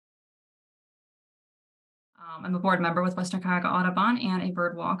I'm a board member with Western Cuyahoga Audubon and a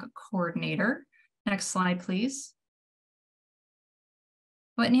bird walk coordinator. Next slide, please.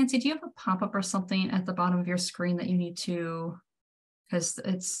 But Nancy, do you have a pop-up or something at the bottom of your screen that you need to, because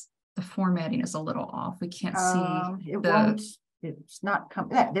the formatting is a little off. We can't see. It's not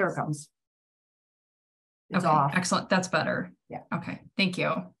coming. Yeah, there it comes. It's okay, off. Excellent. That's better. Yeah. Okay, thank you.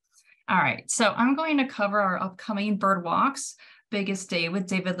 All right, so I'm going to cover our upcoming bird walks, Biggest Day with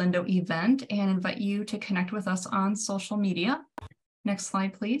David Lindo event, and invite you to connect with us on social media. Next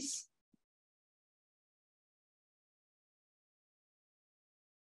slide, please.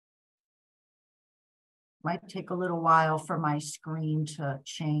 Might take a little while for my screen to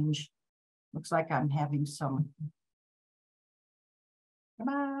change. Looks like I'm having some. Come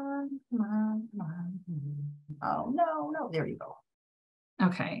on, come on, come on. Oh, no, there you go.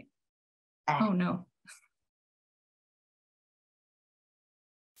 Okay. Oh, no.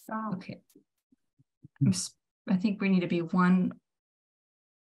 Okay. I think we need to be one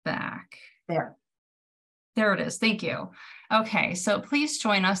back. There it is. Thank you. Okay, so please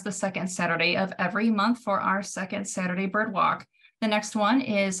join us the second Saturday of every month for our second Saturday bird walk. The next one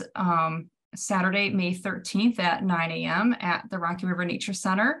is Saturday, May 13th at 9 a.m. at the Rocky River Nature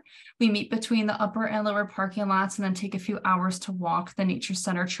Center. We meet between the upper and lower parking lots and then take a few hours to walk the Nature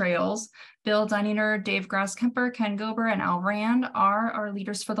Center trails. Bill Dininger, Dave Grosskemper, Ken Gober, and Al Rand are our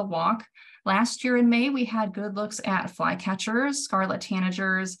leaders for the walk. Last year in May, we had good looks at flycatchers, scarlet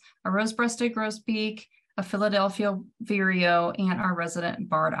tanagers, a rose-breasted grosbeak, a Philadelphia vireo, and our resident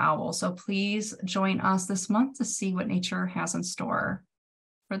barred owl. So please join us this month to see what nature has in store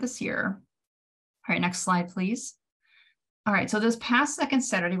for this year. All right, next slide, please. All right, so this past second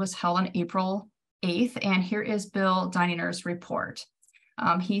Saturday was held on April 8th, and here is Bill Dininger's report.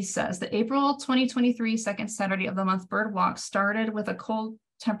 He says the April 2023 second Saturday of the month bird walk started with a cold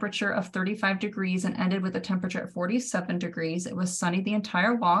temperature of 35 degrees and ended with a temperature at 47 degrees. It was sunny the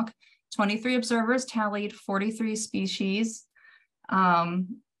entire walk. 23 observers tallied 43 species.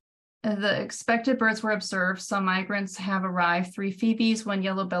 The expected birds were observed. Some migrants have arrived. 3 phoebes, 1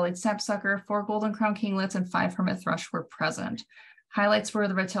 yellow-bellied sapsucker, 4 golden crown kinglets, and 5 hermit thrush were present. Highlights were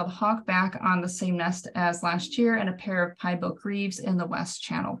the red-tailed hawk back on the same nest as last year and a pair of piebald grebes in the West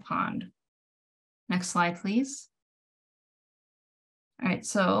Channel Pond. Next slide, please. All right,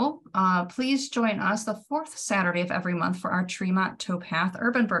 so please join us the 4th Saturday of every month for our Tremont Towpath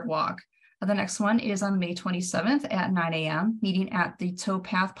Urban Bird Walk. The next one is on May 27th at 9 a.m., meeting at the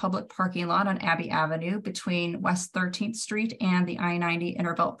Towpath Public Parking Lot on Abbey Avenue between West 13th Street and the I-90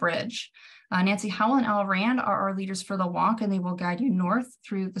 Interbelt Bridge. Nancy Howell and Al Rand are our leaders for the walk, and they will guide you north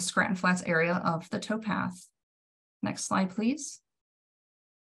through the Scranton Flats area of the towpath. Next slide, please.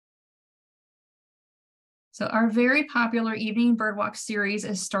 So our very popular evening birdwalk series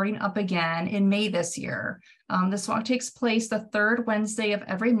is starting up again in May this year. This walk takes place the 3rd Wednesday of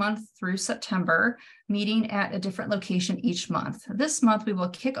every month through September, meeting at a different location each month. This month, we will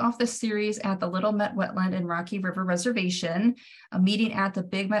kick off the series at the Little Met Wetland and Rocky River Reservation, a meeting at the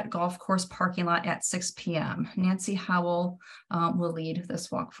Big Met Golf Course parking lot at 6 p.m. Nancy Howell will lead this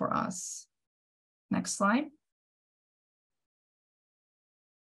walk for us. Next slide.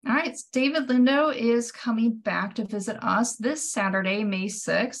 All right, David Lindo is coming back to visit us this Saturday, May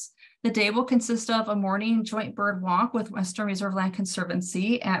 6th. The day will consist of a morning joint bird walk with Western Reserve Land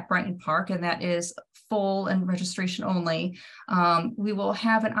Conservancy at Brighton Park, and that is full and registration only. We will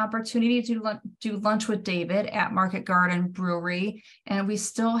have an opportunity to do lunch with David at Market Garden Brewery, and we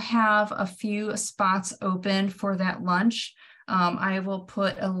still have a few spots open for that lunch. I will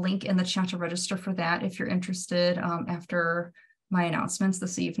put a link in the chat to register for that if you're interested after my announcements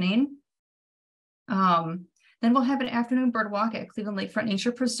this evening. Then we'll have an afternoon bird walk at Cleveland Lakefront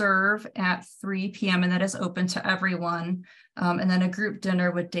Nature Preserve at 3 p.m. and that is open to everyone. And then a group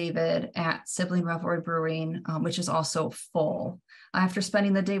dinner with David at Sibling Revelry Brewing, which is also full. After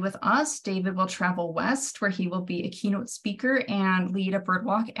spending the day with us, David will travel west where he will be a keynote speaker and lead a bird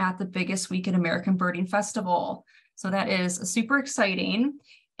walk at the biggest week in American Birding Festival. So that is super exciting,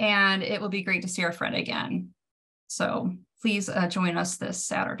 and it will be great to see our friend again. So please join us this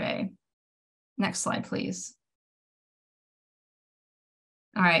Saturday. Next slide, please.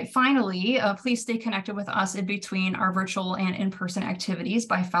 All right, finally, please stay connected with us in between our virtual and in-person activities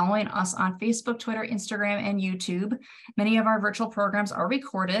by following us on Facebook, Twitter, Instagram, and YouTube. Many of our virtual programs are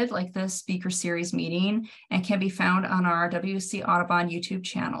recorded, like the speaker series meeting, and can be found on our WC Audubon YouTube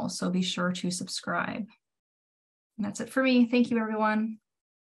channel, so be sure to subscribe. And that's it for me. Thank you, everyone.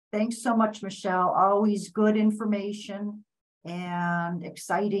 Thanks so much, Michelle. Always good information and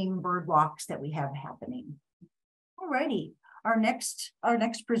exciting bird walks that we have happening. All righty. Our next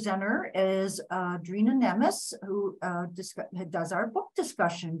presenter is Drina Nemes, who does our book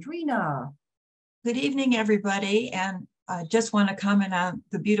discussion. Drina. Good evening, everybody. And I just want to comment on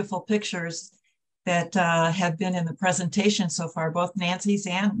the beautiful pictures that have been in the presentation so far, both Nancy's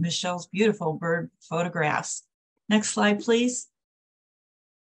and Michelle's beautiful bird photographs. Next slide, please.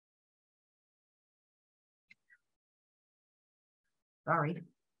 Sorry.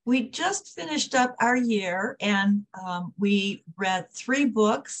 We just finished up our year and we read 3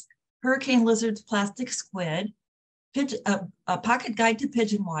 books: Hurricane Lizards, Plastic Squid, a Pocket Guide to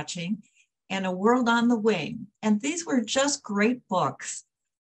Pigeon Watching, and A World on the Wing. And these were just great books.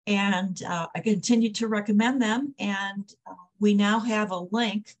 And I continue to recommend them. And we now have a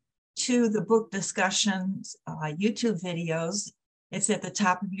link to the book discussions YouTube videos. It's at the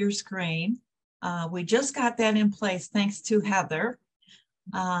top of your screen. We just got that in place thanks to Heather.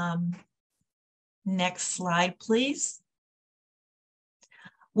 Next slide, please.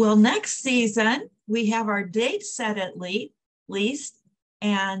 Well, next season, we have our date set at least,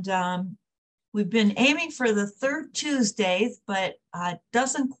 and we've been aiming for the 3rd Tuesdays, but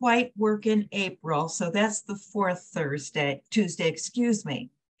doesn't quite work in April. So that's the 4th Tuesday, excuse me.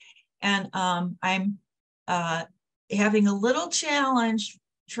 And I'm having a little challenge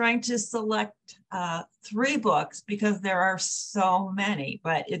trying to select 3 books because there are so many,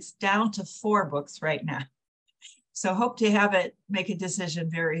 but it's down to 4 books right now. So hope to have it make a decision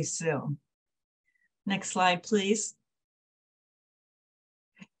very soon. Next slide, please.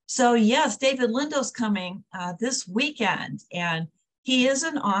 So yes, David Lindo's coming this weekend, and he is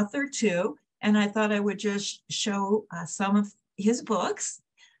an author too. And I thought I would just show some of his books.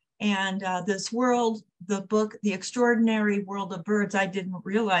 And this world, the book, The Extraordinary World of Birds, I didn't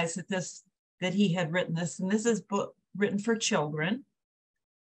realize that he had written this. And this is book written for children.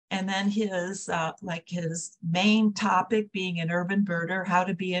 And then his main topic being an urban birder, how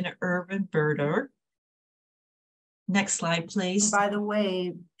to be an urban birder. Next slide, please. By the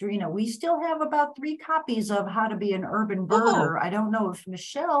way, Drina, we still have about 3 copies of How to Be an Urban Birder. I don't know if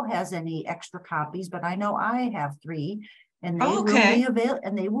Michelle has any extra copies, but I know I have 3. And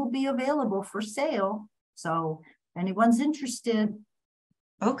they will be available for sale. So if anyone's interested.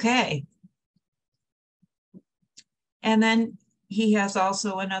 Okay. And then he has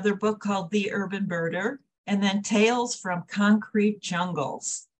also another book called The Urban Birder, and then Tales from Concrete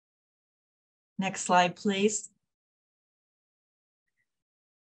Jungles. Next slide, please.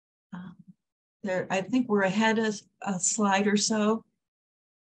 There, I think we're ahead of a slide or so.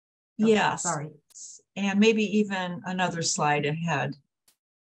 Okay, yes. Sorry. And maybe even another slide ahead.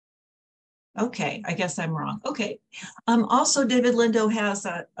 Okay, I guess I'm wrong. Okay. Also, David Lindo has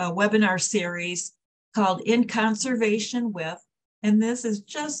a webinar series called In Conservation With, and this is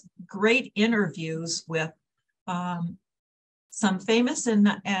just great interviews with some famous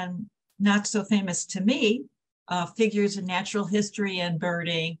and not so famous to me figures in natural history and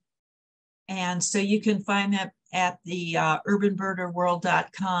birding. And so you can find that at the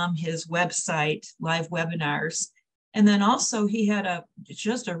urbanbirderworld.com, his website, live webinars. And then also he had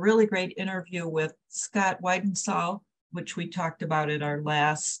just a really great interview with Scott Weidensaul, which we talked about at our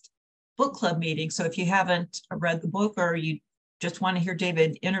last book club meeting. So if you haven't read the book or you just want to hear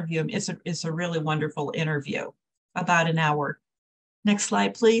David interview him, it's a really wonderful interview, about an hour. Next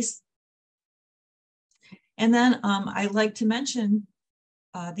slide, please. And then I'd like to mention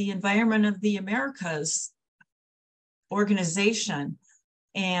the Environment of the Americas organization,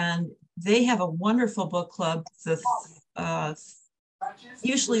 and they have a wonderful book club,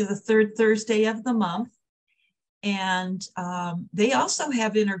 usually the 3rd Thursday of the month. And they also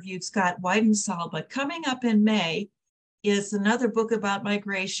have interviewed Scott Weidensaul, but coming up in May is another book about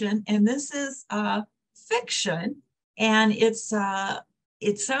migration, and this is fiction, and it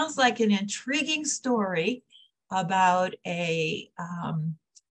sounds like an intriguing story about a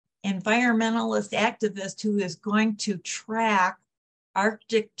environmentalist activist who is going to track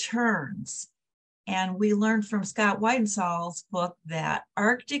Arctic terns. And we learned from Scott Weidensaul's book that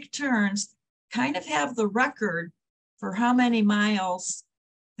Arctic terns kind of have the record for how many miles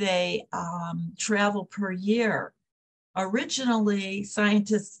they travel per year. Originally,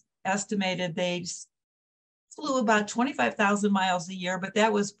 scientists estimated they flew about 25,000 miles a year, but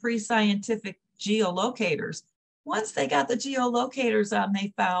that was pre-scientific geolocators. Once they got the geolocators on,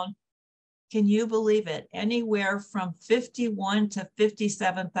 they found, can you believe it, anywhere from 51 to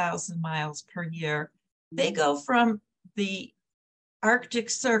 57,000 miles per year. They go from the Arctic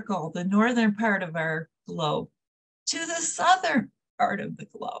Circle, the northern part of our globe, to the southern part of the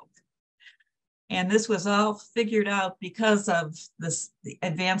globe. And this was all figured out because of the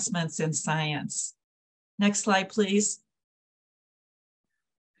advancements in science. Next slide, please.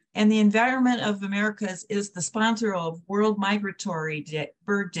 And the Environment of Americas is the sponsor of World Migratory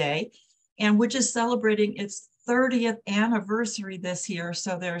Bird Day, and which is celebrating its 30th anniversary this year.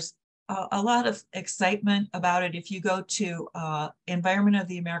 So there's a lot of excitement about it. If you go to Environment of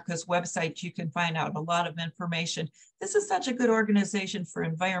the Americas website, you can find out a lot of information. This is such a good organization for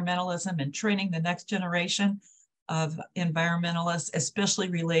environmentalism and training the next generation of environmentalists, especially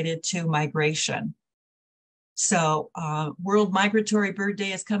related to migration. So World Migratory Bird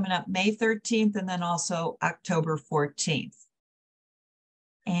Day is coming up May 13th and then also October 14th.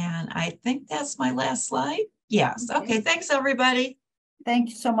 And I think that's my last slide. Yes. Okay. Thanks, everybody. Thank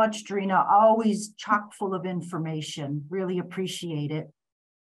you so much, Drina. Always chock full of information. Really appreciate it.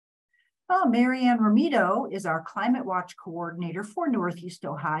 Oh, Marianne Romito is our Climate Watch Coordinator for Northeast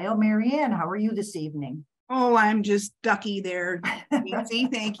Ohio. Marianne, how are you this evening? Oh, I'm just ducky there, Nancy.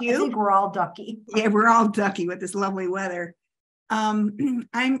 Thank you. I think we're all ducky. Yeah, we're all ducky with this lovely weather. I'm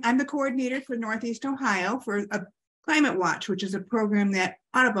the coordinator for Northeast Ohio for a Climate Watch, which is a program that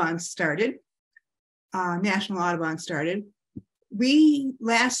Audubon started, National Audubon started. We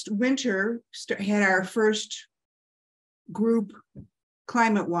last winter had our first group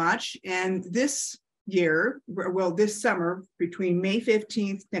Climate Watch, and this year, well, this summer, between May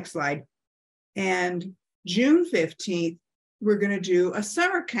 15th, next slide, and June 15th, we're going to do a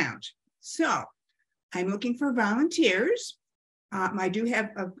summer count. So I'm looking for volunteers. I do have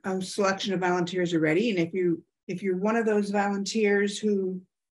a selection of volunteers already, and if you're one of those volunteers who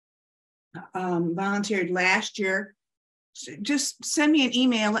volunteered last year, just send me an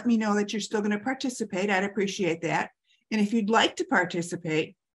email. Let me know that you're still going to participate. I'd appreciate that. And if you'd like to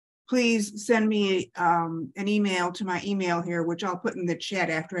participate, please send me an email to my email here, which I'll put in the chat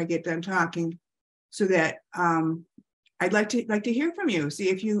after I get done talking, so that I'd like to hear from you. See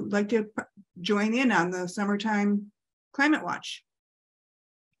if you'd like to join in on the summertime Climate Watch.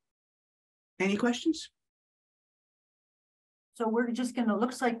 Any questions? So we're just going to,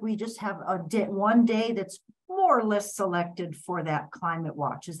 looks like we just have a day, one day that's more or less selected for that Climate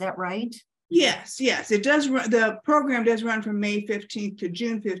Watch. Is that right? Yes, yes, it does. The program does run from May 15th to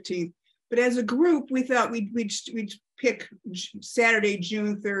June 15th. But as a group, we thought we'd pick Saturday,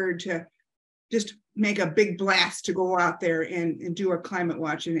 June 3rd to just make a big blast to go out there and do a Climate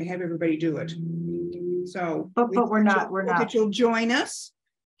Watch and have everybody do it. So, but we're not. That you'll join us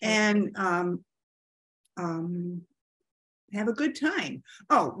and have a good time.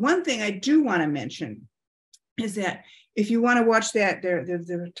 Oh, one thing I do want to mention is that if you want to watch that,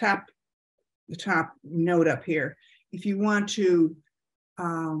 the top note up here, if you want to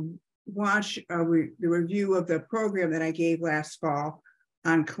watch the review of the program that I gave last fall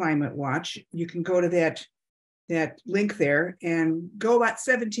on Climate Watch, you can go to that link there and go about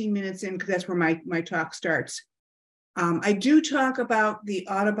 17 minutes in, because that's where my talk starts. I do talk about the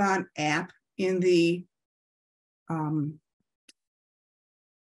Audubon app in the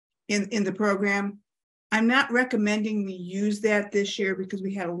in the program. I'm not recommending we use that this year because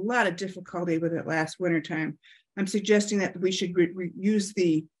we had a lot of difficulty with it last wintertime. I'm suggesting that we should use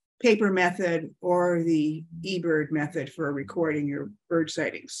the paper method or the eBird method for recording your bird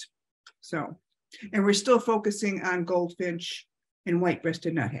sightings. So, and we're still focusing on goldfinch and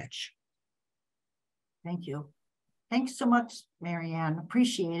white-breasted nuthatch. Thank you. Thanks so much, Marianne.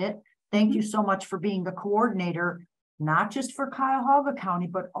 Appreciate it. Thank you so much for being the coordinator, not just for Cuyahoga County,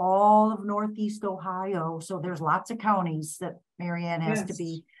 but all of Northeast Ohio. So there's lots of counties that Marianne has to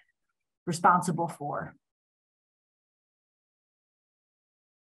be responsible for.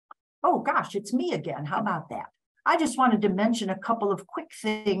 Oh gosh, it's me again. How about that? I just wanted to mention a couple of quick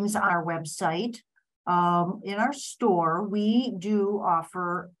things on our website. In our store, we do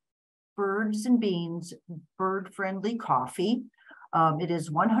offer Birds and Beans bird-friendly coffee. It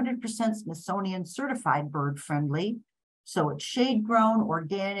is 100% Smithsonian certified bird-friendly. So it's shade-grown,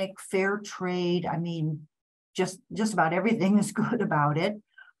 organic, fair trade. I mean, just about everything is good about it.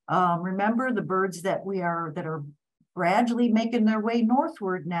 Remember, the birds that are gradually making their way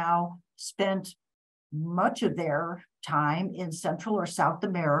northward now spent much of their time in Central or South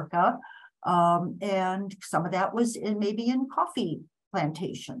America. And some of that was maybe in coffee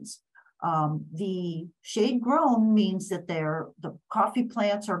plantations. The shade grown means that the coffee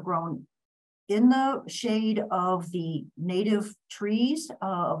plants are grown in the shade of the native trees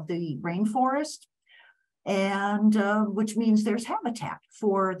of the rainforest, and which means there's habitat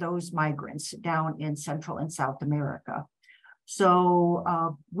for those migrants down in Central and South America.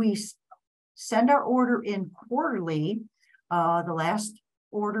 So we send our order in quarterly. The last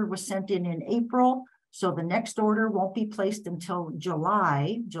order was sent in April. So the next order won't be placed until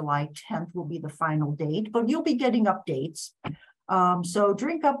July. July 10th will be the final date, but you'll be getting updates. So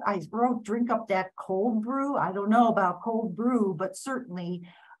I wrote drink up that cold brew. I don't know about cold brew, but certainly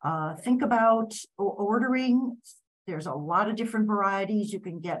think about ordering. There's a lot of different varieties. You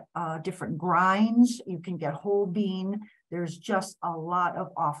can get different grinds. You can get whole bean. There's just a lot of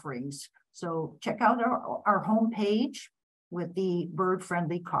offerings. So check out our homepage with the Bird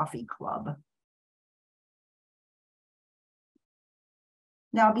Friendly Coffee Club.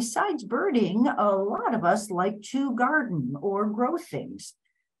 Now, besides birding, a lot of us like to garden or grow things.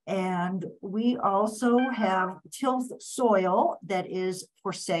 And we also have tilth soil that is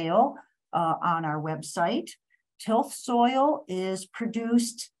for sale on our website. Tilth soil is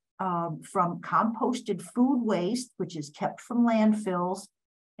produced from composted food waste, which is kept from landfills.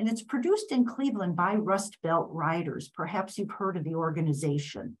 And it's produced in Cleveland by Rust Belt Riders. Perhaps you've heard of the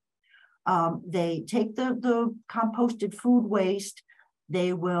organization. They take the composted food waste.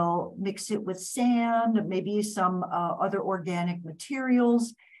 They will mix it with sand, maybe some other organic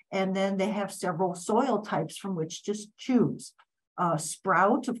materials, and then they have several soil types from which to choose.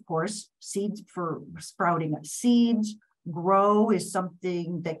 Sprout, of course, seeds for sprouting of seeds. Grow is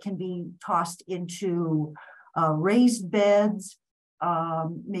something that can be tossed into raised beds,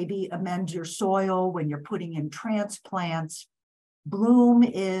 maybe amend your soil when you're putting in transplants. Bloom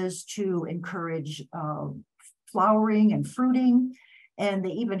is to encourage flowering and fruiting. And they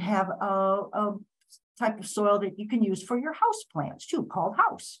even have a type of soil that you can use for your house plants too, called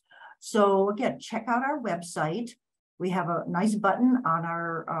house. So again, check out our website. We have a nice button on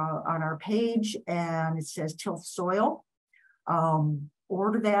our page, and it says Tilth Soil.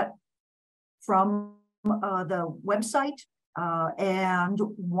 Order that from the website, and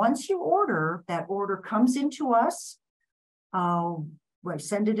once you order, that order comes into us. We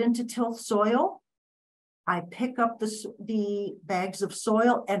send it into Tilth Soil. I pick up the bags of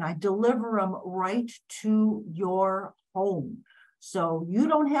soil and I deliver them right to your home. So you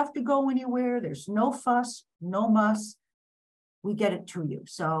don't have to go anywhere. There's no fuss, no muss. We get it to you.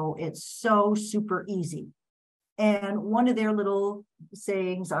 So it's so super easy. And one of their little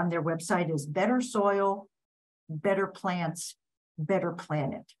sayings on their website is better soil, better plants, better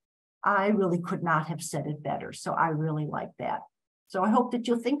planet. I really could not have said it better. So I really like that. So I hope that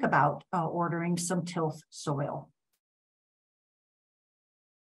you'll think about ordering some tilth soil.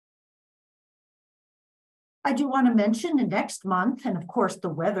 I do want to mention the next month, and of course the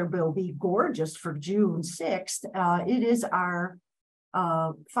weather will be gorgeous for June 6th. It is our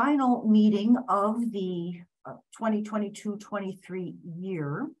final meeting of the 2022-23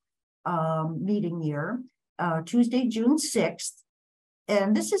 year, meeting year, Tuesday, June 6th.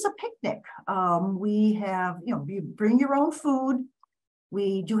 And this is a picnic. We have, you bring your own food.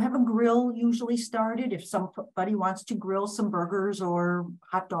 We do have a grill usually started if somebody wants to grill some burgers or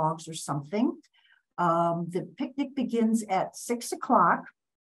hot dogs or something. The picnic begins at 6 o'clock,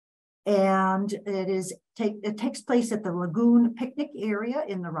 and it takes place at the Lagoon Picnic Area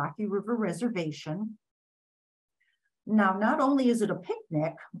in the Rocky River Reservation. Now, not only is it a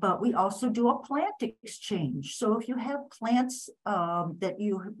picnic, but we also do a plant exchange. So if you have plants that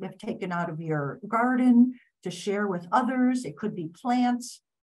you have taken out of your garden to share with others, it could be plants,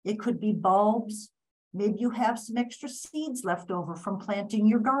 it could be bulbs. Maybe you have some extra seeds left over from planting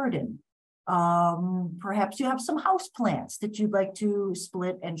your garden. Perhaps you have some house plants that you'd like to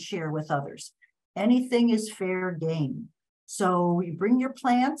split and share with others. Anything is fair game. So you bring your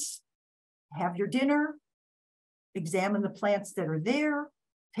plants, have your dinner, examine the plants that are there,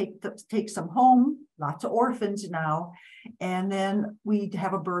 take some home, lots of orphans now, and then we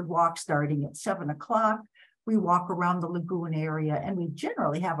have a bird walk starting at 7 o'clock. We walk around the lagoon area, and we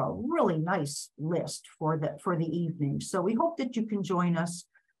generally have a really nice list for the evening. So we hope that you can join us,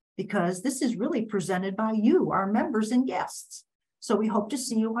 because this is really presented by you, our members and guests. So we hope to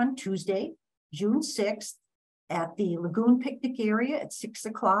see you on Tuesday, June 6th at the Lagoon Picnic Area at 6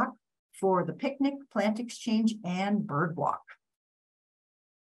 o'clock for the picnic, plant exchange, and bird walk.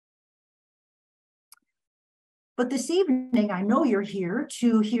 But this evening, I know you're here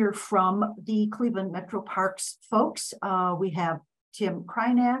to hear from the Cleveland Metroparks folks. We have Tim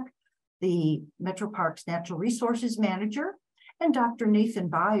Krynak, the Metroparks Natural Resources Manager, and Dr. Nathan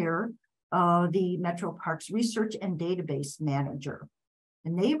Byer, the Metroparks Research and Database Manager.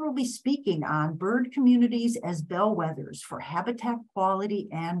 And they will be speaking on bird communities as bellwethers for habitat quality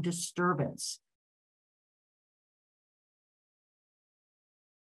and disturbance.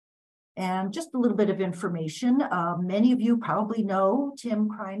 And just a little bit of information. Many of you probably know Tim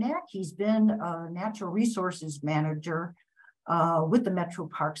Krynak. He's been a natural resources manager with the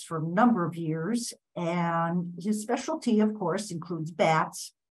Metroparks for a number of years. And his specialty, of course, includes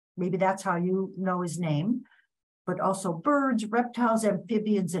bats. Maybe that's how you know his name. but also birds, reptiles,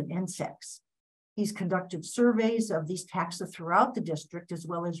 amphibians, and insects. He's conducted surveys of these taxa throughout the district as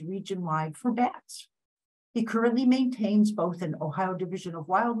well as region-wide for bats. He currently maintains both an Ohio Division of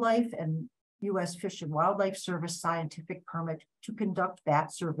Wildlife and U.S. Fish and Wildlife Service scientific permit to conduct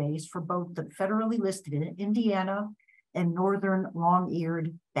bat surveys for both the federally listed in Indiana and northern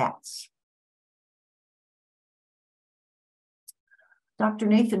long-eared bats. Dr.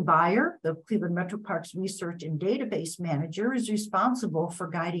 Nathan Byer, the Cleveland Metroparks Research and Database Manager, is responsible for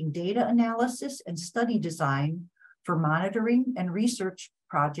guiding data analysis and study design for monitoring and research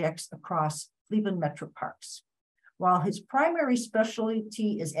projects across Cleveland Metroparks. While his primary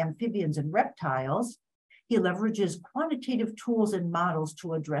specialty is amphibians and reptiles, he leverages quantitative tools and models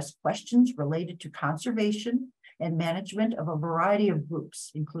to address questions related to conservation and management of a variety of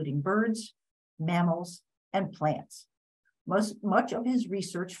groups, including birds, mammals, and plants. Much of his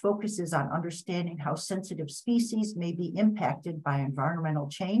research focuses on understanding how sensitive species may be impacted by environmental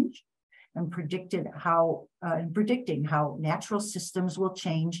change and predicting how natural systems will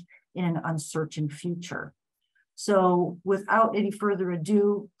change in an uncertain future. So without any further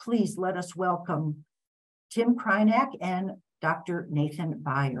ado, please let us welcome Tim Krynak and Dr. Nathan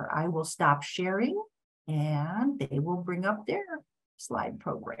Byer. I will stop sharing and they will bring up their slide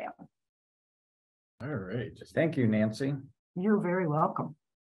program. All right. Thank you, Nancy. You're very welcome.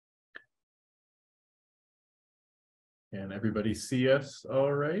 Can everybody see us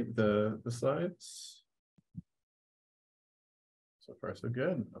all right, the slides? So far, so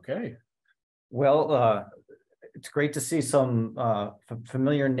good. Okay. Well, it's great to see some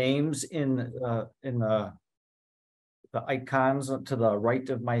familiar names in the icons to the right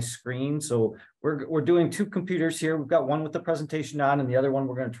of my screen. So we're doing two computers here. We've got one with the presentation on, and the other one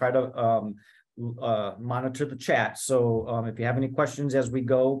we're going to try to monitor the chat. So if you have any questions as we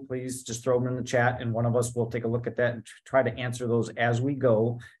go, please just throw them in the chat, and one of us will take a look at that and try to answer those as we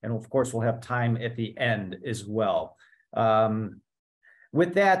go. And of course, we'll have time at the end as well.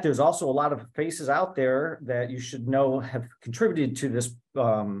 With that, there's also a lot of faces out there that you should know have contributed to this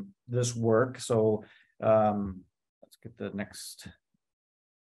this work. So let's get the next.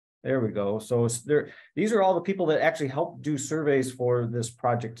 There we go. So these are all the people that actually helped do surveys for this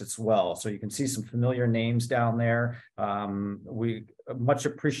project as well. So you can see some familiar names down there. We much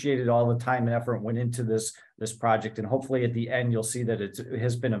appreciated all the time and effort went into this project, and hopefully at the end you'll see that it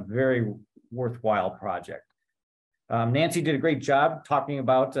has been a very worthwhile project. Nancy did a great job talking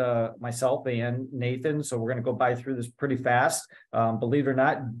about myself and Nathan, so we're going to go by through this pretty fast. Believe it or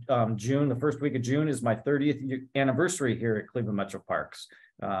not, the first week of June is my 30th anniversary here at Cleveland Metroparks.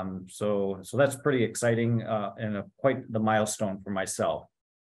 So that's pretty exciting and quite the milestone for myself.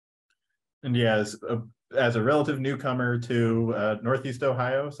 And yeah, as a relative newcomer to Northeast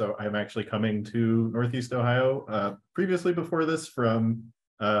Ohio, so I'm actually coming to Northeast Ohio previously before this from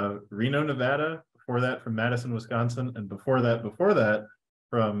Reno, Nevada. Before that from Madison, Wisconsin, and before that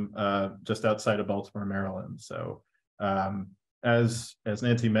from just outside of Baltimore, Maryland. So as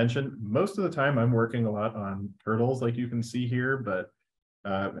Nancy mentioned, most of the time I'm working a lot on turtles, like you can see here, but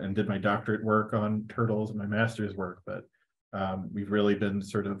and did my doctorate work on turtles and my master's work. But we've really been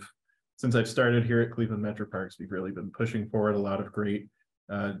sort of, since I've started here at Cleveland Metroparks, we've really been pushing forward a lot of great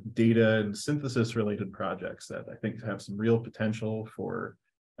data and synthesis related projects that I think have some real potential for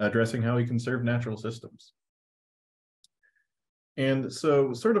addressing how we conserve natural systems. And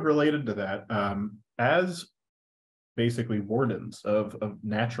so sort of related to that, as basically wardens of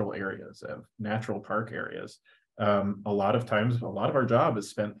natural areas, of natural park areas, a lot of times, a lot of our job is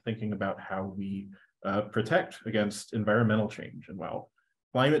spent thinking about how we protect against environmental change. And while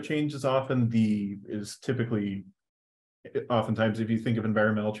climate change is typically, oftentimes if you think of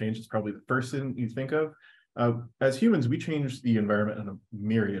environmental change, it's probably the first thing you think of. As humans, we change the environment in a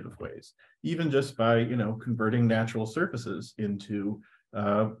myriad of ways, even just by, converting natural surfaces into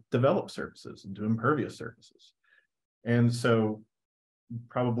developed surfaces, into impervious surfaces. And so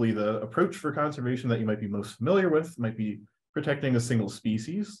probably the approach for conservation that you might be most familiar with might be protecting a single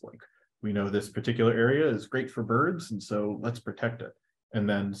species. Like, we know this particular area is great for birds, and so let's protect it. And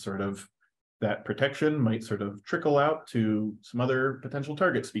then sort of that protection might sort of trickle out to some other potential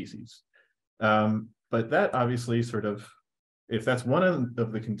target species. But that obviously sort of, if that's one end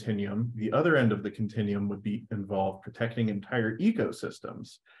of the continuum, the other end of the continuum would be involve protecting entire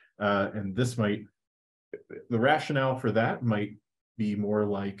ecosystems. And this might, the rationale for that might be more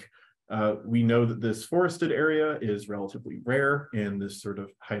like, we know that this forested area is relatively rare in this sort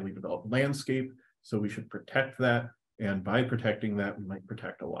of highly developed landscape, so we should protect that. And by protecting that, we might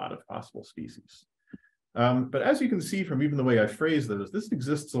protect a lot of possible species. But as you can see from even the way I phrase those, this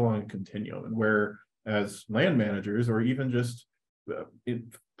exists along a continuum, and where as land managers, or even just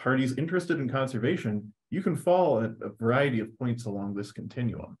parties interested in conservation, you can fall at a variety of points along this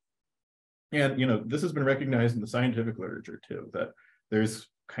continuum. And, you know, this has been recognized in the scientific literature too, that there's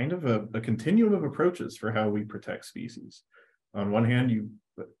kind of a continuum of approaches for how we protect species. On one hand,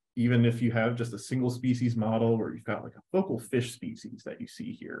 even if you have just a single species model where you've got like a focal fish species that you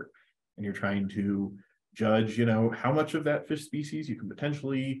see here, and you're trying to judge, you know, how much of that fish species you can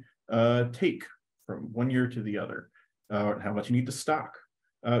potentially take from one year to the other, how much you need to stock.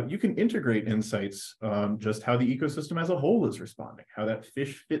 You can integrate insights on just how the ecosystem as a whole is responding, how that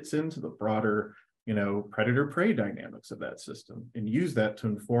fish fits into the broader, you know, predator-prey dynamics of that system, and use that to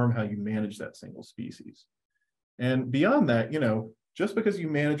inform how you manage that single species. And beyond that, you know, just because you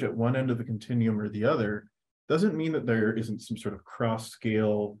manage at one end of the continuum or the other doesn't mean that there isn't some sort of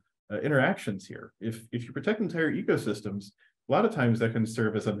cross-scale interactions here. If you protect entire ecosystems, a lot of times that can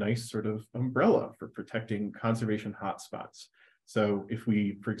serve as a nice sort of umbrella for protecting conservation hotspots. So if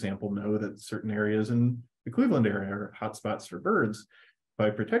we, for example, know that certain areas in the Cleveland area are hotspots for birds, by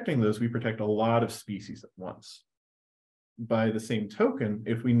protecting those, we protect a lot of species at once. By the same token,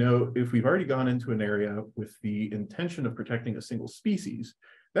 if we've already gone into an area with the intention of protecting a single species,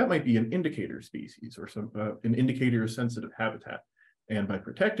 that might be an indicator species or an indicator of sensitive habitat. And by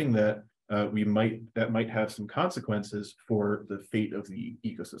protecting that, that might have some consequences for the fate of the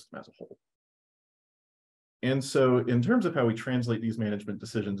ecosystem as a whole. And so in terms of how we translate these management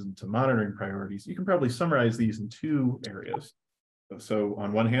decisions into monitoring priorities, you can probably summarize these in two areas. So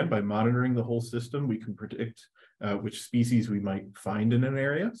on one hand, by monitoring the whole system, we can predict which species we might find in an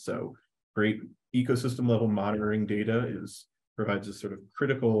area. So great ecosystem level monitoring data provides a sort of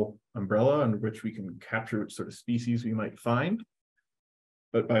critical umbrella under which we can capture which sort of species we might find.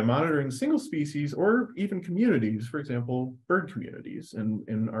 But by monitoring single species or even communities, for example, bird communities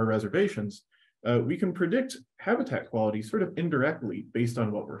in our reservations, we can predict habitat quality sort of indirectly based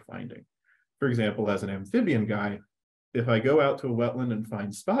on what we're finding. For example, as an amphibian guy, if I go out to a wetland and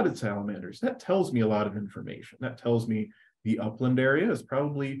find spotted salamanders, that tells me a lot of information. That tells me the upland area is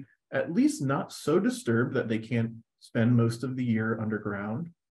probably at least not so disturbed that they can't spend most of the year underground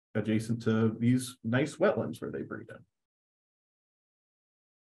adjacent to these nice wetlands where they breed in.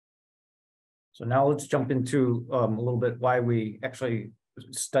 So now let's jump into a little bit why we actually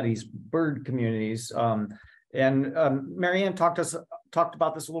studies bird communities. Marianne talked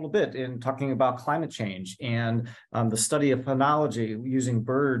about this a little bit in talking about climate change, and the study of phenology using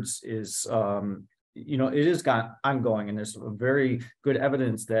birds is, you know, it is ongoing, and there's very good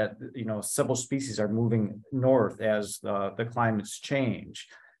evidence that, you know, several species are moving north as the climates change.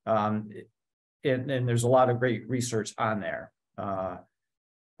 And there's a lot of great research on there.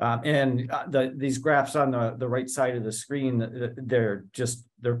 These graphs on the right side of the screen, they're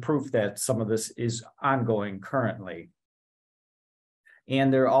proof that some of this is ongoing currently.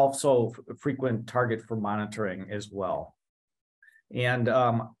 And they're also a frequent target for monitoring as well. And,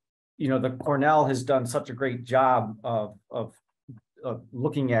 you know, the Cornell has done such a great job of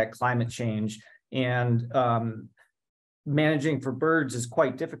looking at climate change, and managing for birds is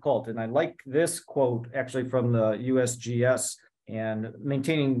quite difficult. And I like this quote actually from the USGS. And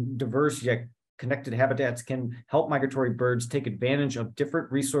maintaining diverse yet connected habitats can help migratory birds take advantage of different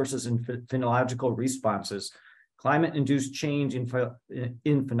resources and phenological responses. Climate-induced change in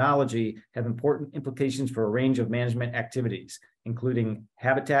phenology have important implications for a range of management activities, including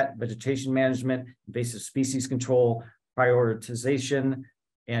habitat, vegetation management, invasive species control, prioritization,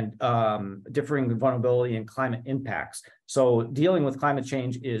 and differing vulnerability and climate impacts. So dealing with climate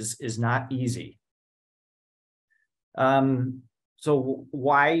change is not easy. So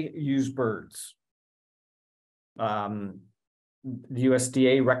why use birds? The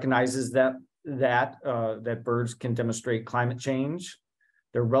USDA recognizes that birds can demonstrate climate change.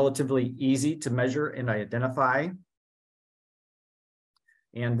 They're relatively easy to measure and identify.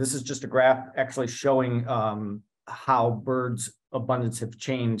 And this is just a graph actually showing how birds' abundance have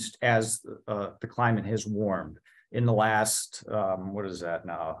changed as the climate has warmed in the last, what is that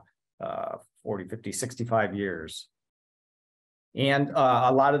now, 40, 50, 65 years. And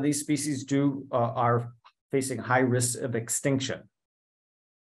a lot of these species are facing high risks of extinction.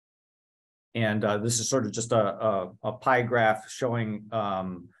 And this is sort of just a pie graph showing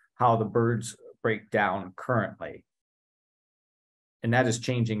how the birds break down currently. And that is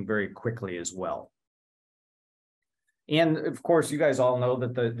changing very quickly as well. And of course, you guys all know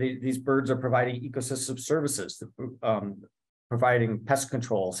that these birds are providing ecosystem services, providing pest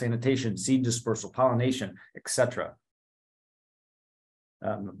control, sanitation, seed dispersal, pollination, etc.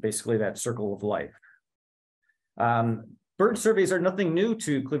 Basically that circle of life. bird surveys are nothing new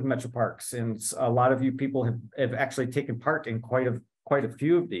to Cleveland Metroparks, and a lot of you people have actually taken part in quite a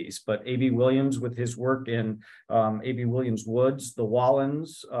few of these. But A.B. Williams with his work in A.B. Williams Woods, the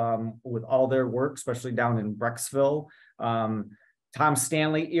Wallens with all their work, especially down in Brecksville. Tom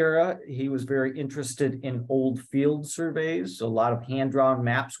Stanley era, he was very interested in old field surveys. A lot of hand-drawn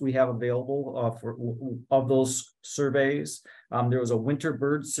maps we have available of those surveys. There was a winter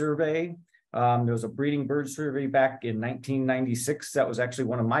bird survey. There was a breeding bird survey back in 1996. That was actually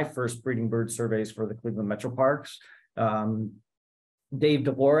one of my first breeding bird surveys for the Cleveland Metroparks. Dave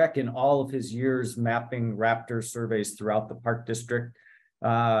Dvorak, in all of his years mapping raptor surveys throughout the park district.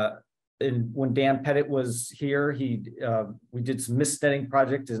 And when Dan Pettit was here, we did some mist netting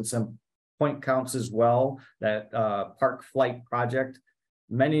project and some point counts as well, that park flight project.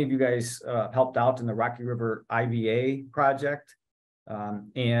 Many of you guys helped out in the Rocky River IVA project.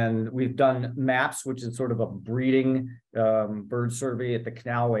 And we've done maps, which is sort of a breeding bird survey at the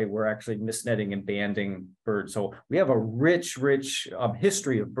Canalway. We're actually mist netting and banding birds. So we have a rich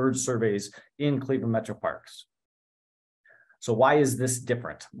history of bird surveys in Cleveland Metroparks. So why is this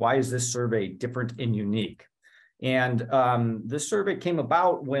different? Why is this survey different and unique? And this survey came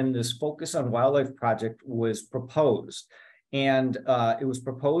about when this Focus on Wildlife project was proposed. And it was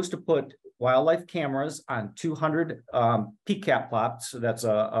proposed to put wildlife cameras on 200 PCAP plots. So that's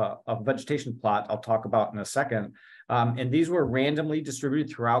a vegetation plot I'll talk about in a second. And these were randomly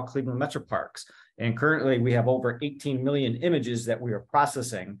distributed throughout Cleveland Metroparks. And currently we have over 18 million images that we are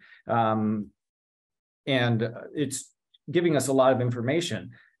processing. And it's giving us a lot of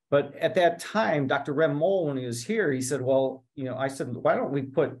information. But at that time, Dr. Rem Mole, when he was here, he said, well, I said, why don't we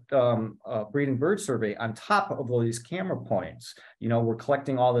put a breeding bird survey on top of all these camera points? We're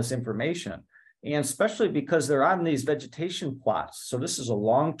collecting all this information. And especially because they're on these vegetation plots. So this is a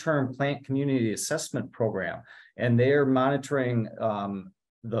long-term plant community assessment program. And they're monitoring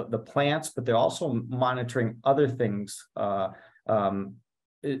the plants, but they're also monitoring other things,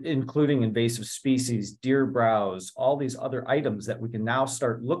 including invasive species, deer browse, all these other items that we can now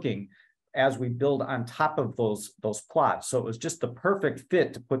start looking as we build on top of those plots. So it was just the perfect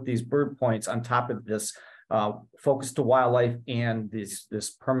fit to put these bird points on top of this focus to wildlife and this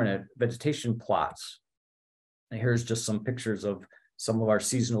permanent vegetation plots. And here's just some pictures of some of our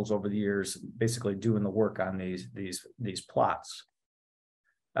seasonals over the years, basically doing the work on these plots.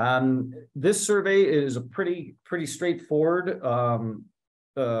 This survey is a pretty straightforward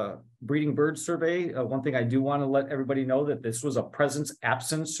breeding bird survey. One thing I do want to let everybody know that this was a presence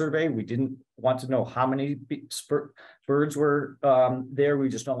absence survey. We didn't want to know how many birds were there. We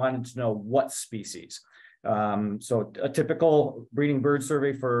just wanted to know what species. So a typical breeding bird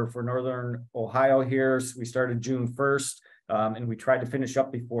survey for Northern Ohio here. So we started June 1st and we tried to finish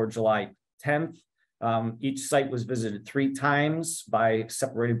up before July 10th. Each site was visited 3 times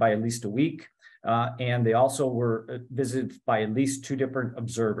separated by at least a week. And they also were visited by at least 2 different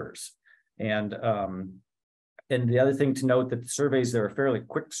observers. And the other thing to note that the surveys, they're fairly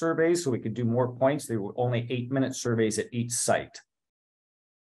quick surveys, so we could do more points. They were only 8-minute surveys at each site.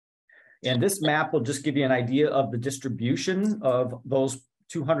 And this map will just give you an idea of the distribution of those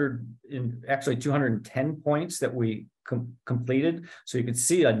 210 points that we completed. So you can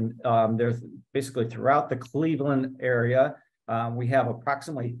see there's basically throughout the Cleveland area, we have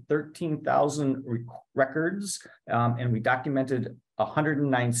approximately 13,000 records, and we documented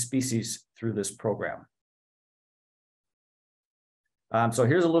 109 species through this program. So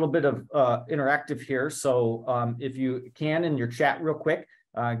here's a little bit of interactive here. So if you can in your chat real quick,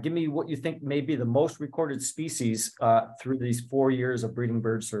 give me what you think may be the most recorded species through these 4 years of breeding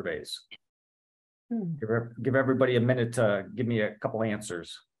bird surveys. Give everybody a minute to give me a couple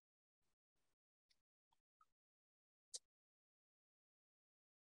answers.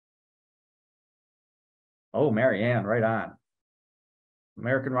 Oh, Mary Ann, right on.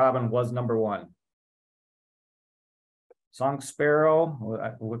 American robin was number 1. Song sparrow,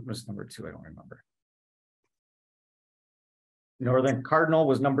 what was number 2? I don't remember. Northern cardinal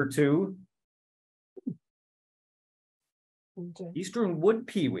was number 2. Okay. Eastern wood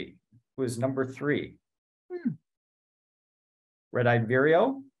pewee was number 3. Red-eyed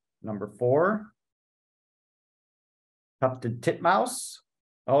vireo, number 4. Tufted titmouse.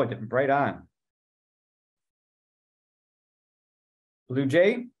 Oh, it did right on. Blue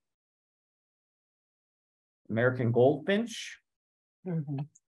jay. American goldfinch.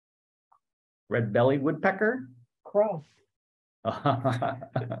 Red-bellied woodpecker. Crow.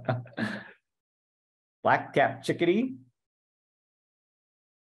 Black-capped chickadee.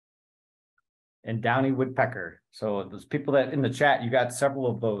 And downy woodpecker. So those people that in the chat, you got several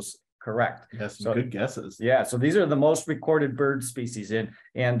of those Correct. Yes, some So, good guesses. Yeah, so these are the most recorded bird species and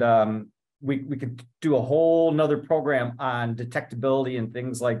we could do a whole nother program on detectability and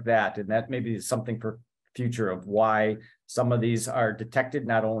things like that. And that maybe is something for future of why some of these are detected,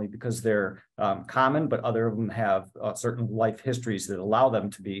 not only because they're common, but other of them have certain life histories that allow them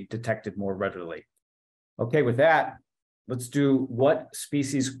to be detected more readily. Okay, with that, let's do what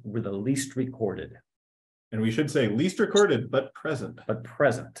species were the least recorded. And we should say least recorded, but present. But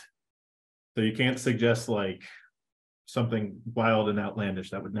present. So you can't suggest like something wild and outlandish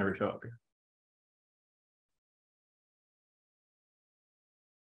that would never show up here.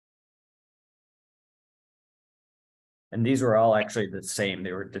 And these were all actually the same.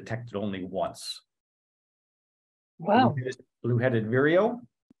 They were detected only once. Wow. Blue-headed vireo.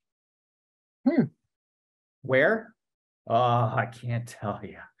 Where? I can't tell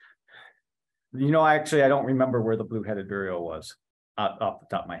you. You know, actually, I don't remember where the blue-headed vireo was off the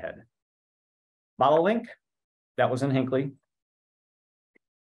top of my head. Bobolink, that was in Hinckley.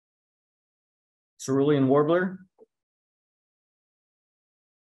 Cerulean warbler.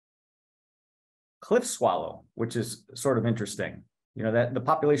 Cliff swallow, which is sort of interesting. You know, that the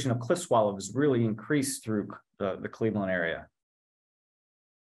population of cliff swallow has really increased through the Cleveland area.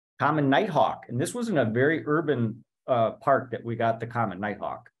 Common nighthawk, and this was in a very urban park that we got the common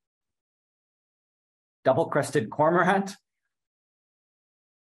nighthawk. Double-crested cormorant.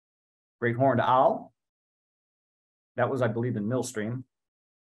 Great horned owl. That was, I believe, in Millstream.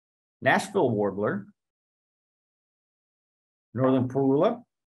 Nashville warbler. Northern parula.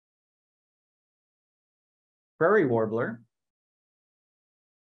 Prairie warbler.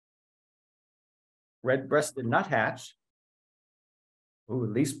 Red-breasted nuthatch. Ooh,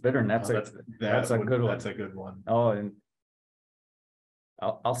 least bittern. That's a good one. That's a good one. Oh, and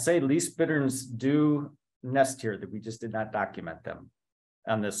I'll say least bitterns do nest here, that we just did not document them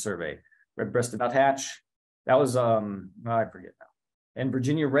on this survey. Red-breasted nuthatch. That was I forget now. And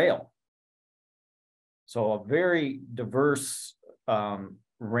Virginia rail. So a very diverse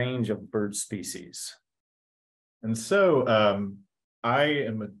range of bird species. And so I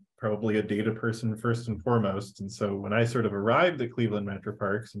am probably a data person first and foremost. And so when I sort of arrived at Cleveland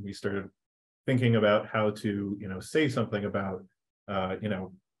Metroparks and we started thinking about how to, say something about,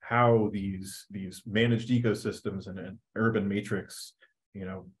 how these managed ecosystems and an urban matrix,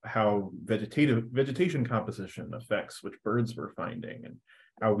 how vegetation composition affects which birds we're finding and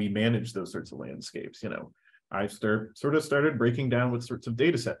how we manage those sorts of landscapes, I sort of started breaking down what sorts of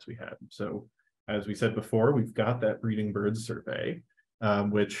data sets we had. So as we said before, we've got that breeding birds survey,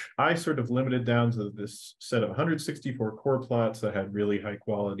 which I sort of limited down to this set of 164 core plots that had really high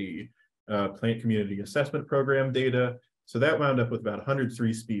quality plant community assessment program data. So that wound up with about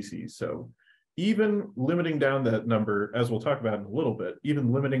 103 species. So even limiting down that number, as we'll talk about in a little bit,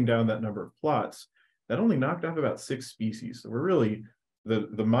 even limiting down that number of plots, that only knocked off about 6 species. So we're really,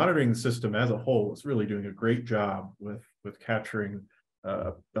 the monitoring system as a whole is really doing a great job with capturing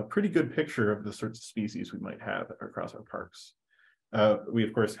a pretty good picture of the sorts of species we might have across our parks. We,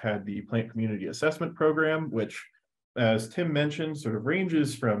 of course, had the plant community assessment program, which, as Tim mentioned, sort of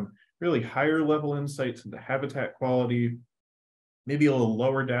ranges from really higher level insights into habitat quality, maybe a little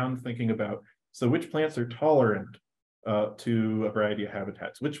lower down, thinking about, so which plants are tolerant to a variety of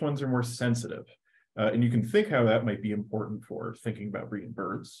habitats, which ones are more sensitive. And you can think how that might be important for thinking about breeding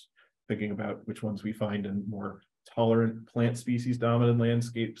birds, thinking about which ones we find in more tolerant plant species dominant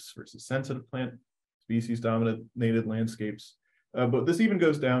landscapes versus sensitive plant species dominated landscapes. But this even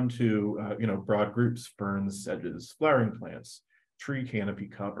goes down to, broad groups, ferns, sedges, flowering plants, tree canopy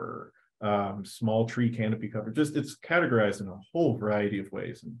cover, small tree canopy cover, just it's categorized in a whole variety of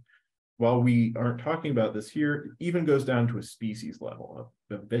ways. And while we aren't talking about this here, it even goes down to a species level,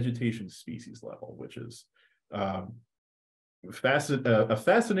 a vegetation species level, which is a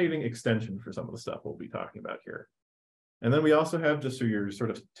fascinating extension for some of the stuff we'll be talking about here. And then we also have just your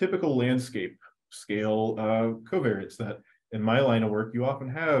sort of typical landscape scale covariates that in my line of work, you often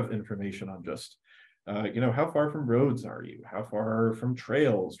have information on just, how far from roads are you? How far from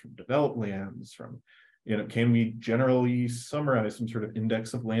trails, from developed lands, from, can we generally summarize some sort of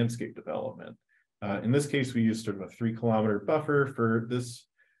index of landscape development? In this case, we used sort of a 3-kilometer buffer for this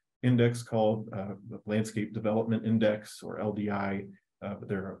index called the Landscape Development Index, or LDI, but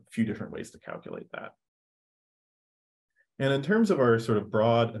there are a few different ways to calculate that. And in terms of our sort of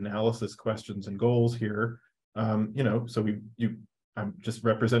broad analysis questions and goals here, so I'm just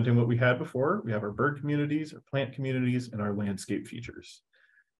representing what we had before. We have our bird communities, our plant communities, and our landscape features.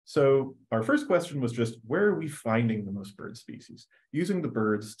 So our first question was just, where are we finding the most bird species? Using the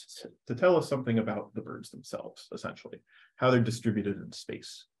birds to tell us something about the birds themselves, essentially, how they're distributed in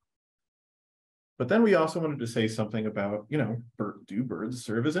space. But then we also wanted to say something about, do birds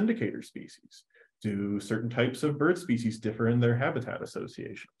serve as indicator species? Do certain types of bird species differ in their habitat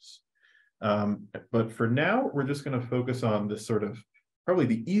associations? But for now, we're just going to focus on this sort of, probably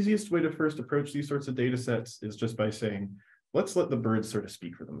the easiest way to first approach these sorts of data sets is just by saying, let's let the birds sort of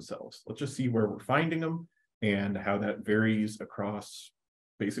speak for themselves. Let's just see where we're finding them and how that varies across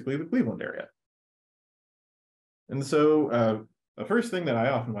basically the Cleveland area. And so the first thing that I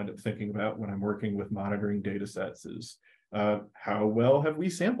often wind up thinking about when I'm working with monitoring data sets is how well have we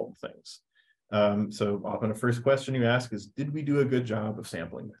sampled things? So often a first question you ask is, did we do a good job of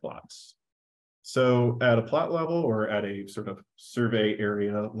sampling the plots? So at a plot level or at a sort of survey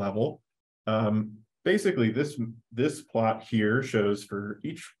area level, basically this plot here shows for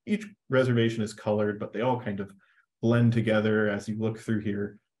each reservation is colored, but they all kind of blend together as you look through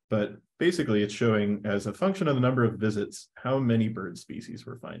here. But basically it's showing as a function of the number of visits, how many bird species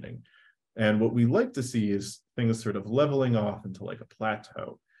we're finding. And what we like to see is things sort of leveling off into like a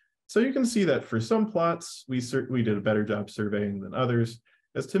plateau. So you can see that for some plots, we did a better job surveying than others.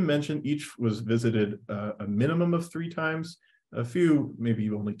 As Tim mentioned, each was visited a minimum of 3 times, a few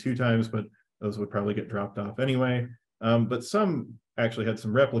maybe only 2 times, but those would probably get dropped off anyway. But some actually had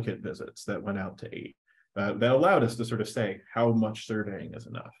some replicate visits that went out to 8. That allowed us to sort of say how much surveying is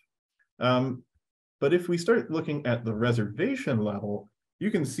enough. But if we start looking at the reservation level, you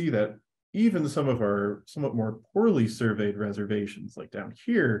can see that even some of our somewhat more poorly surveyed reservations, like down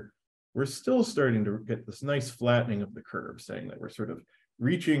here, we're still starting to get this nice flattening of the curve, saying that we're sort of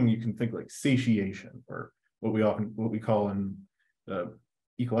reaching, you can think like satiation, or what we call in the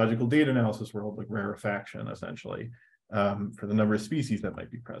ecological data analysis world, like rarefaction, essentially, for the number of species that might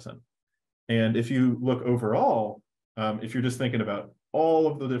be present. And if you look overall, if you're just thinking about all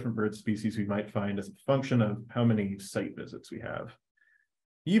of the different bird species we might find as a function of how many site visits we have,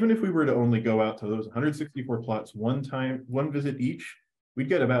 even if we were to only go out to those 164 plots one visit each, we'd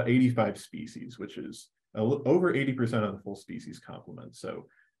get about 85 species, which is over 80% of the full species complement. So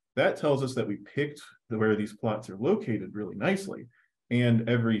that tells us that we picked where these plots are located really nicely. And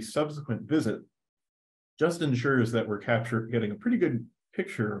every subsequent visit just ensures that we're getting a pretty good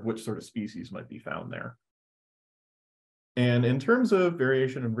picture of which sort of species might be found there. And in terms of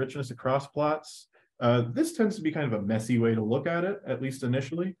variation and richness across plots, this tends to be kind of a messy way to look at it, at least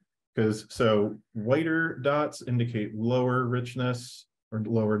initially, because so whiter dots indicate lower richness or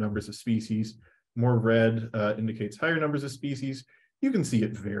lower numbers of species. More red indicates higher numbers of species. You can see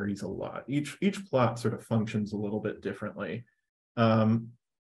it varies a lot. Each plot sort of functions a little bit differently.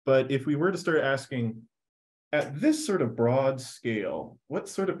 But if we were to start asking, at this sort of broad scale,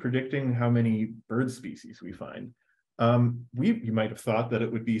 what's sort of predicting how many bird species we find? You might have thought that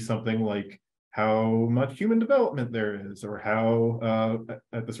it would be something like how much human development there is, or how,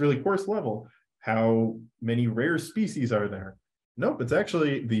 at this really coarse level, how many rare species are there. Nope, it's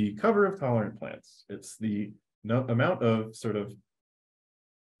actually the cover of tolerant plants. It's the amount of sort of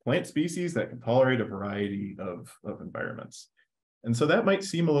plant species that can tolerate a variety of environments. And so that might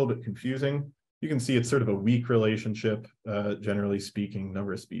seem a little bit confusing. You can see it's sort of a weak relationship. Generally speaking,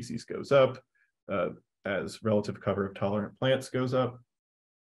 number of species goes up as relative cover of tolerant plants goes up.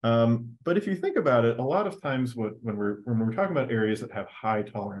 But if you think about it, a lot of times when we're talking about areas that have high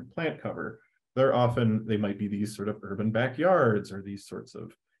tolerant plant cover, they might be these sort of urban backyards or these sorts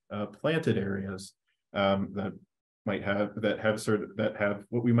of planted areas that have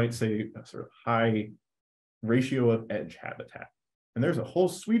what we might say a sort of high ratio of edge habitat. And there's a whole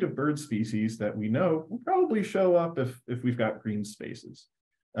suite of bird species that we know will probably show up if we've got green spaces.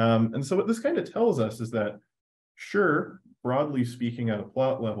 And so what this kind of tells us is that, sure, broadly speaking, at a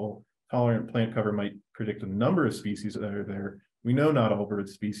plot level, tolerant plant cover might predict a number of species that are there. We know not all bird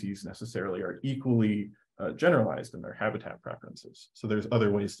species necessarily are equally generalized in their habitat preferences. So there's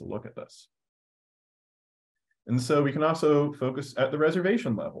other ways to look at this. And so we can also focus at the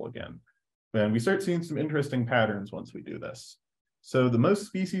reservation level again. And we start seeing some interesting patterns once we do this. So the most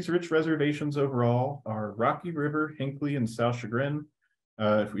species-rich reservations overall are Rocky River, Hinckley, and South Chagrin.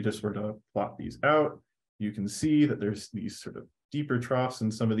 If we just were to plot these out, you can see that there's these sort of deeper troughs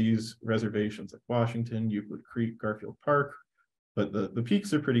in some of these reservations like Washington, Euclid Creek, Garfield Park, but the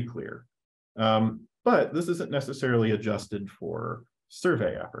peaks are pretty clear. But this isn't necessarily adjusted for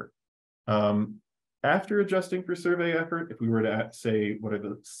survey effort. After adjusting for survey effort, if we were to say,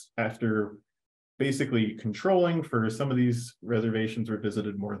 after basically controlling for some of these reservations were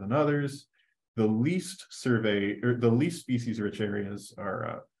visited more than others, the least species-rich areas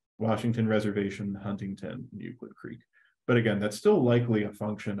are Washington Reservation, Huntington, and Euclid Creek. But again, that's still likely a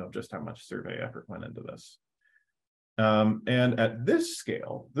function of just how much survey effort went into this. And at this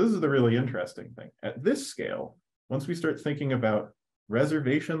scale, this is the really interesting thing. At this scale, once we start thinking about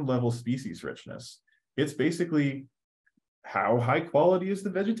reservation level species richness, it's basically how high quality is the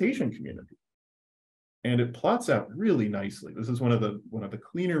vegetation community. And it plots out really nicely. This is one of the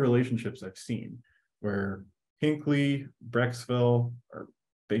cleaner relationships I've seen, where Hinckley, Brecksville are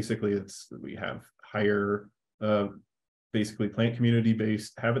basically, we have higher basically plant community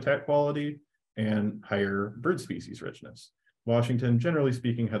based habitat quality and higher bird species richness. Washington, generally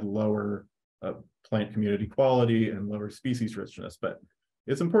speaking, had lower plant community quality and lower species richness, but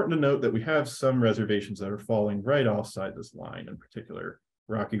it's important to note that we have some reservations that are falling right offside this line, in particular,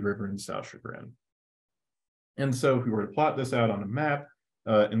 Rocky River and South Chagrin. And so if we were to plot this out on a map,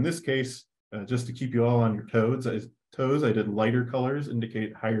 in this case, just to keep you all on your toes, I did lighter colors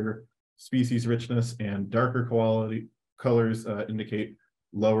indicate higher species richness, and darker quality colors indicate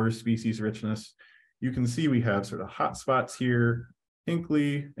lower species richness. You can see we have sort of hot spots here,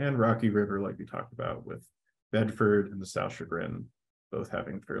 Hinckley and Rocky River, like we talked about, with Bedford and the South Chagrin both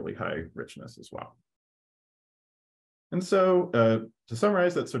having fairly high richness as well. And so to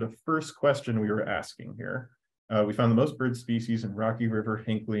summarize that sort of first question we were asking here, we found the most bird species in Rocky River,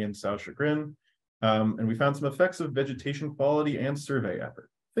 Hinckley, and South Chagrin. And we found some effects of vegetation quality and survey effort,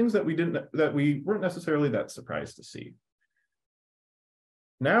 things that we weren't necessarily that surprised to see.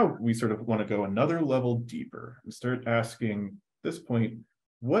 Now we sort of want to go another level deeper and start asking at this point,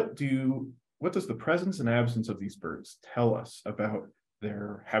 what does the presence and absence of these birds tell us about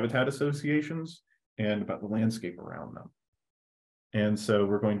their habitat associations and about the landscape around them? And so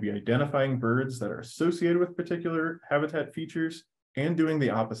we're going to be identifying birds that are associated with particular habitat features and doing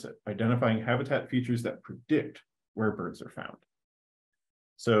the opposite, identifying habitat features that predict where birds are found.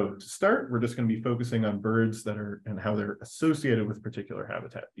 So to start, we're just going to be focusing on birds that are and how they're associated with particular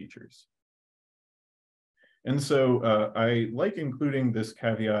habitat features. And so I like including this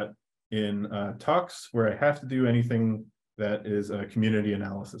caveat in talks where I have to do anything that is community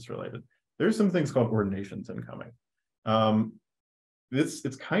analysis related. There's some things called ordinations incoming.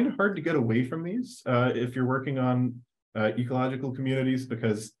 It's kind of hard to get away from these if you're working on ecological communities,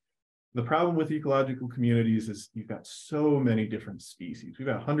 because the problem with ecological communities is you've got so many different species. We've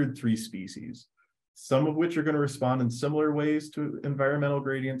got 103 species, some of which are going to respond in similar ways to environmental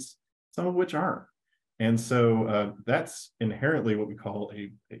gradients, some of which aren't. And so that's inherently what we call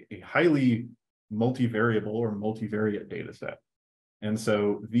a highly multivariable or multivariate data set. And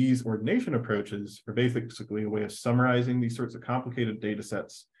so these ordination approaches are basically a way of summarizing these sorts of complicated data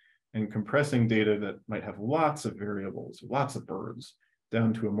sets and compressing data that might have lots of variables, lots of birds,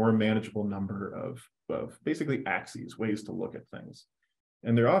 down to a more manageable number of basically axes, ways to look at things.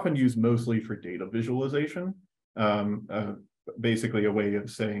 And they're often used mostly for data visualization, basically a way of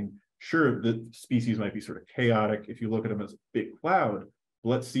saying, sure, the species might be sort of chaotic if you look at them as a big cloud, but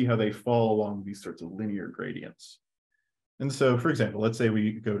let's see how they fall along these sorts of linear gradients. And so, for example, let's say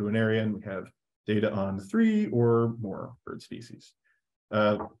we go to an area and we have data on 3 or more bird species.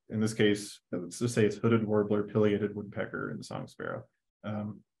 In this case, let's just say it's hooded warbler, pileated woodpecker, and song sparrow.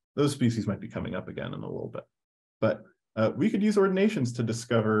 Those species might be coming up again in a little bit. But we could use ordinations to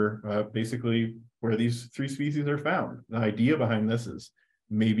discover basically where these 3 species are found. The idea behind this is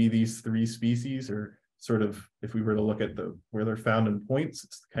maybe these 3 species are sort of, if we were to look at where they're found in points,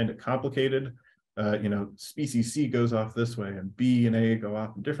 it's kind of complicated. Species C goes off this way and B and A go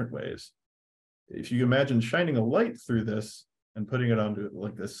off in different ways. If you imagine shining a light through this and putting it onto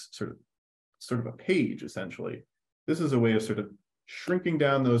like this sort of a page, essentially, this is a way of sort of shrinking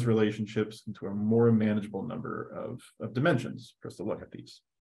down those relationships into a more manageable number of dimensions for us to look at these.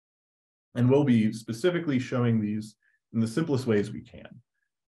 And we'll be specifically showing these in the simplest ways we can.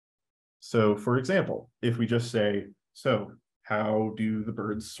 So for example, if we just say, so how do the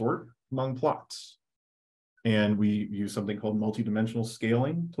birds sort among plots? And we use something called multidimensional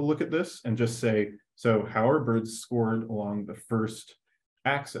scaling to look at this and just say, so how are birds scored along the first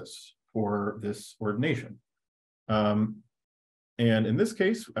axis for this ordination? And in this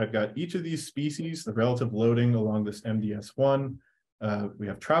case, I've got each of these species, the relative loading along this MDS1. We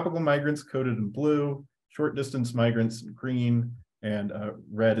have tropical migrants coded in blue, short distance migrants in green, and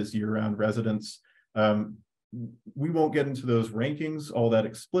red is year-round residents. We won't get into those rankings all that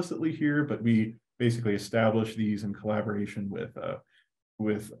explicitly here, but we basically establish these in collaboration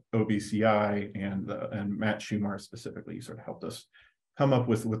with OBCI and Matt Schumar specifically sort of helped us come up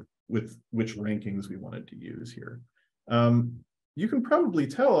with which rankings we wanted to use here. You can probably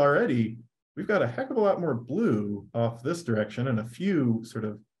tell already, we've got a heck of a lot more blue off this direction and a few sort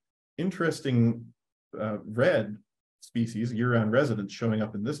of interesting red species, year-round residents showing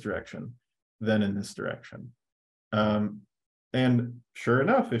up in this direction than in this direction. And sure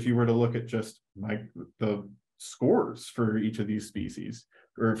enough, if you were to look at just the scores for each of these species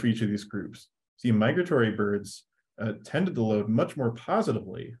or for each of these groups, see migratory birds tended to load much more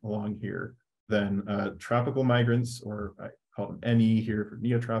positively along here than tropical migrants, or I call them NE here for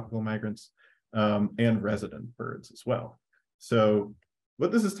neotropical migrants, and resident birds as well. So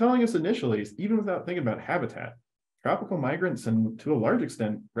what this is telling us initially is, even without thinking about habitat, tropical migrants and to a large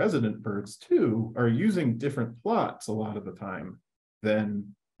extent resident birds too are using different plots a lot of the time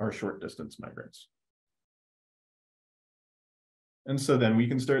than our short distance migrants. And so then we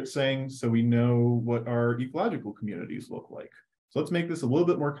can start saying, so we know what our ecological communities look like. So let's make this a little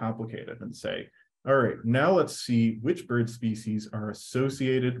bit more complicated and say, all right, now let's see which bird species are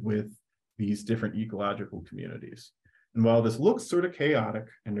associated with these different ecological communities. And while this looks sort of chaotic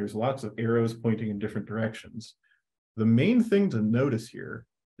and there's lots of arrows pointing in different directions, the main thing to notice here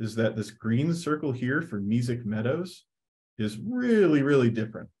is that this green circle here for mesic meadows is really, really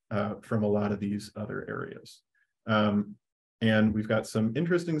different from a lot of these other areas. And we've got some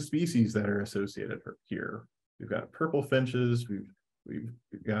interesting species that are associated here. We've got purple finches, we've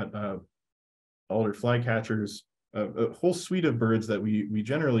got alder flycatchers, a whole suite of birds that we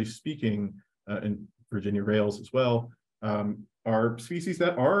generally speaking, and Virginia rails as well, are species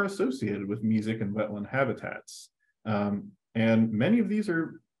that are associated with mesic and wetland habitats. And many of these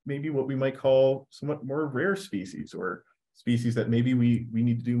are maybe what we might call somewhat more rare species, or species that maybe we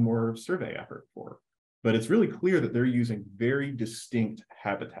need to do more survey effort for. But it's really clear that they're using very distinct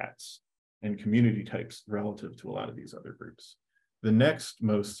habitats and community types relative to a lot of these other groups. The next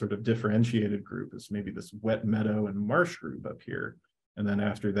most sort of differentiated group is maybe this wet meadow and marsh group up here. And then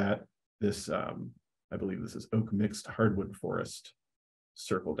after that, this, I believe this is oak mixed hardwood forest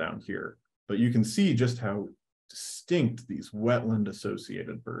circle down here. But you can see just how distinct these wetland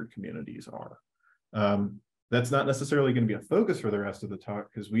associated bird communities are. That's not necessarily going to be a focus for the rest of the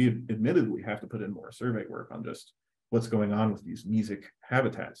talk, because we admittedly have to put in more survey work on just what's going on with these mesic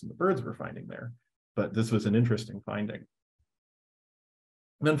habitats and the birds we're finding there. But this was an interesting finding.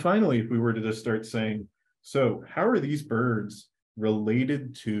 And then finally, if we were to just start saying, so how are these birds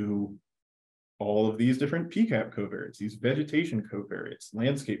related to all of these different PCAP covariates, these vegetation covariates,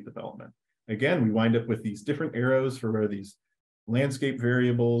 landscape development? Again, we wind up with these different arrows for where these landscape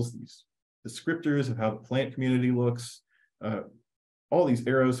variables, these descriptors of how the plant community looks, all these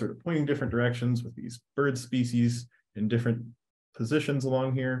arrows sort of pointing different directions with these bird species in different positions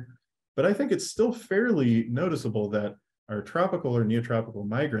along here. But I think it's still fairly noticeable that our tropical or neotropical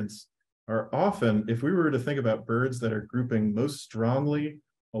migrants are often, if we were to think about birds that are grouping most strongly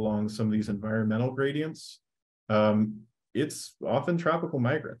along some of these environmental gradients, it's often tropical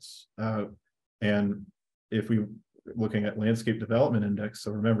migrants. And if we looking at landscape development index,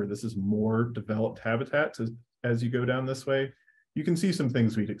 so remember, this is more developed habitats as you go down this way, you can see some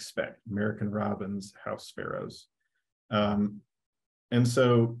things we'd expect: American robins, house sparrows. And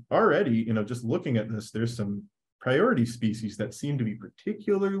so already, just looking at this, there's some priority species that seem to be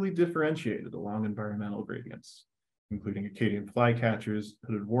particularly differentiated along environmental gradients, including Acadian flycatchers,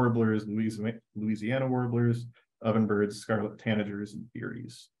 hooded warblers, Louisiana warblers, ovenbirds, scarlet tanagers, and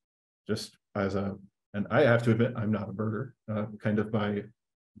beardies. Just as and I have to admit, I'm not a birder, kind of I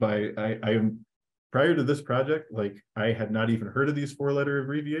am, prior to this project, like I had not even heard of these 4-letter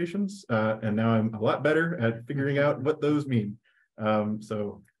abbreviations, and now I'm a lot better at figuring out what those mean.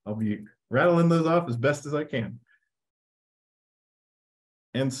 So I'll be rattling those off as best as I can.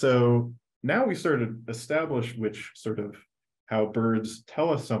 And so now we sort of establish how birds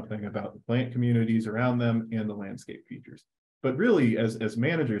tell us something about the plant communities around them and the landscape features. But really, as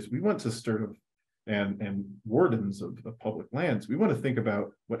managers, we want to sort of, and wardens of public lands, we want to think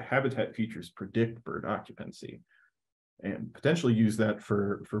about what habitat features predict bird occupancy and potentially use that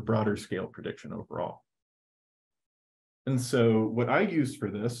for broader scale prediction overall. And so what I used for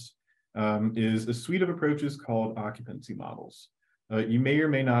this is a suite of approaches called occupancy models. You may or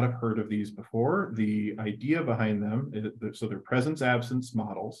may not have heard of these before. The idea behind them is, so they're presence-absence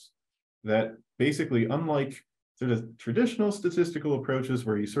models that basically, unlike sort of traditional statistical approaches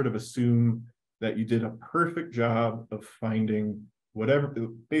where you sort of assume that you did a perfect job of finding whatever,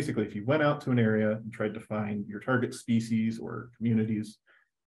 basically if you went out to an area and tried to find your target species or communities,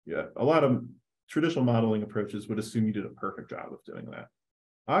 a lot of traditional modeling approaches would assume you did a perfect job of doing that.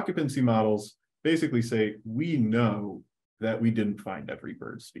 Occupancy models basically say, we know that we didn't find every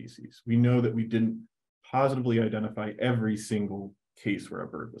bird species. We know that we didn't positively identify every single case where a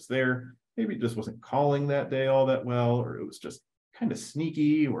bird was there. Maybe it just wasn't calling that day all that well, or it was just kind of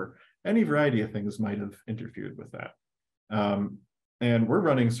sneaky, or any variety of things might have interfered with that. And we're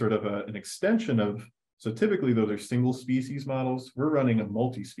running sort of an extension of So typically those are single species models. We're running a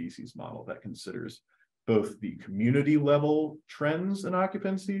multi-species model that considers both the community level trends in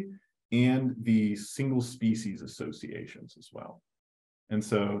occupancy and the single species associations as well. And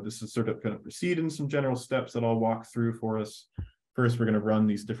so this is sort of going to proceed in some general steps that I'll walk through for us. First, we're going to run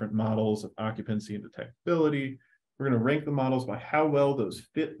these different models of occupancy and detectability. We're going to rank the models by how well those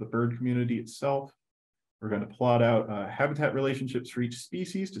fit the bird community itself. We're going to plot out habitat relationships for each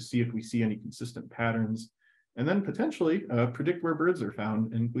species to see if we see any consistent patterns, and then potentially predict where birds are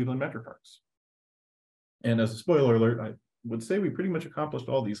found in Cleveland Metroparks. And as a spoiler alert, I would say we pretty much accomplished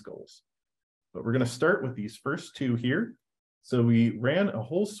all these goals. But we're going to start with these first two here. So we ran a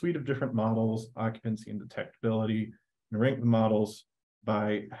whole suite of different models, occupancy and detectability, and ranked the models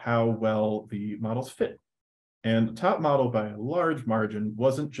by how well the models fit. And the top model by a large margin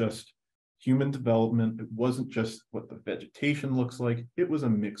wasn't just human development, it wasn't just what the vegetation looks like, it was a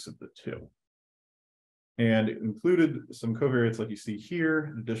mix of the two. And it included some covariates like you see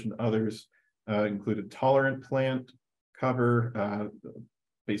here, in addition to others, included tolerant plant cover,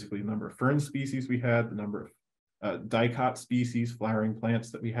 basically the number of fern species we had, the number of dicot species, flowering plants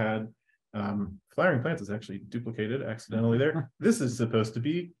that we had. Flowering plants is actually duplicated accidentally there. This is supposed to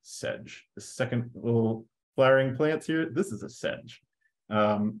be sedge. The second little flowering plants here, this is a sedge.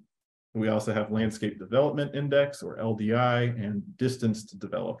 We also have landscape development index, or LDI, and distance to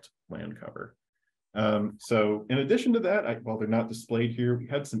developed land cover. So in addition to that, while they're not displayed here, we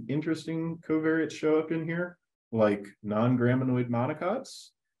had some interesting covariates show up in here, like non-graminoid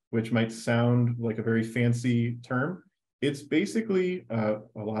monocots, which might sound like a very fancy term. It's basically, a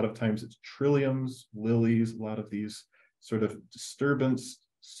lot of times it's trilliums, lilies, a lot of these sort of disturbance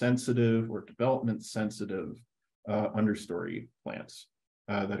sensitive or development sensitive understory plants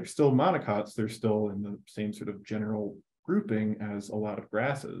that are still monocots. They're still in the same sort of general grouping as a lot of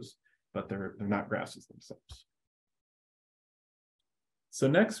grasses, but they're not grasses themselves. So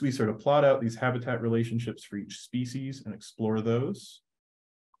next we sort of plot out these habitat relationships for each species and explore those.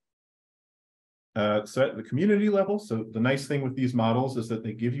 So at the community level, so the nice thing with these models is that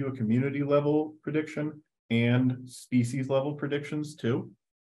they give you a community level prediction and species level predictions too.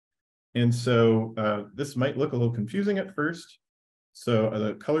 And so this might look a little confusing at first. So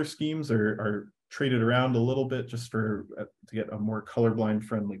the color schemes are traded around a little bit just for to get a more colorblind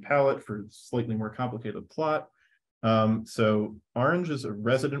friendly palette for slightly more complicated plot. So orange is our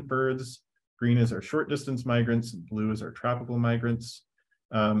resident birds, green is our short distance migrants, and blue is our tropical migrants.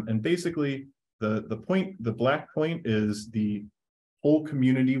 And basically the black point is the whole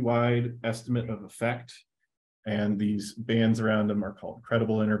community-wide estimate of effect. And these bands around them are called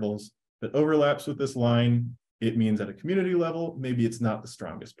credible intervals. That overlaps with this line, it means at a community level, maybe it's not the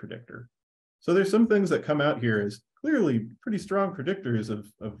strongest predictor. So there's some things that come out here as clearly pretty strong predictors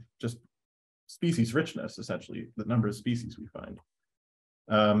of just species richness, essentially, the number of species we find.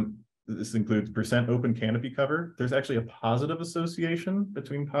 This includes percent open canopy cover. There's actually a positive association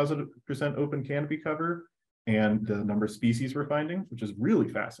between positive percent open canopy cover and the number of species we're finding, which is really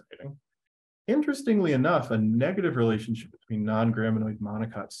fascinating. Interestingly enough, a negative relationship between non-graminoid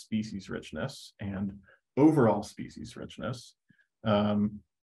monocot species richness and overall species richness,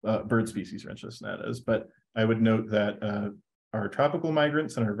 bird species richness, that is. But I would note that our tropical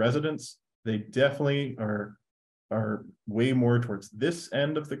migrants and our residents, they definitely are way more towards this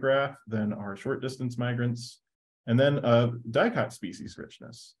end of the graph than our short distance migrants. And then dicot species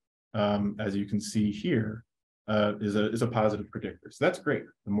richness, as you can see here, is a positive predictor. So that's great.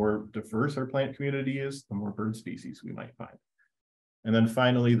 The more diverse our plant community is, the more bird species we might find. And then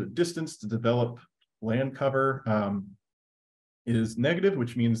finally, the distance to develop land cover is negative,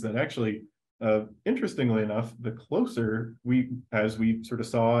 which means that actually, interestingly enough, the closer as we sort of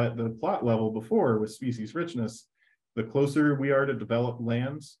saw at the plot level before with species richness, the closer we are to develop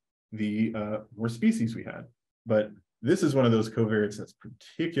lands, the more species we had. But this is one of those covariates that's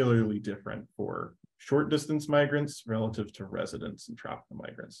particularly different for short distance migrants relative to residents and tropical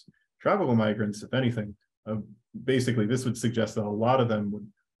migrants. Tropical migrants, if anything, basically this would suggest that a lot of them would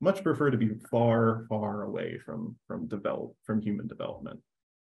much prefer to be far, far away from human development.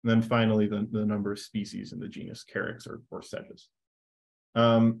 And then finally, the number of species in the genus Carex or sedges.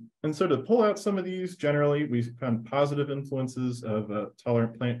 And so to pull out some of these, generally, we found positive influences of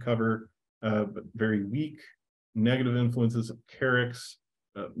tolerant plant cover, but very weak negative influences of Carex,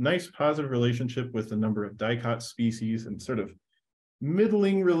 nice positive relationship with the number of dicot species, and sort of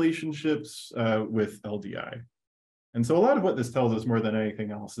middling relationships with LDI. And so a lot of what this tells us more than anything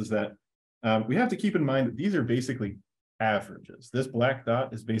else is that we have to keep in mind that these are basically averages. This black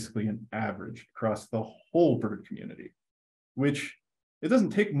dot is basically an average across the whole bird community, which it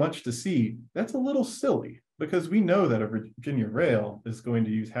doesn't take much to see that's a little silly, because we know that a Virginia rail is going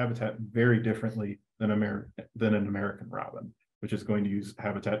to use habitat very differently than an American robin, which is going to use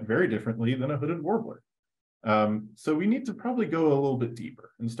habitat very differently than a hooded warbler. So we need to probably go a little bit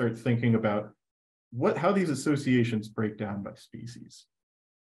deeper and start thinking about how these associations break down by species.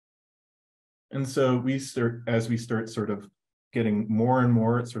 And so as we start sort of getting more and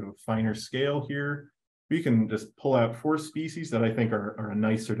more at sort of finer scale here, we can just pull out 4 species that I think are a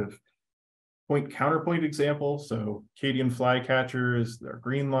nice sort of point-counterpoint example. So Cadian flycatchers, our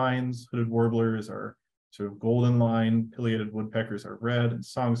green lines, hooded warblers are sort of golden line, pileated woodpeckers are red, and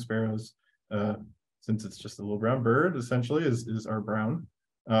song sparrows, since it's just a little brown bird, essentially, is our brown.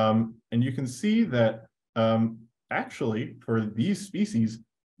 And you can see that actually for these species,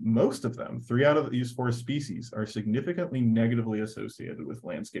 most of them, 3 out of these 4 species, are significantly negatively associated with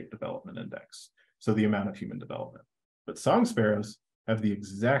landscape development index, so the amount of human development. But song sparrows have the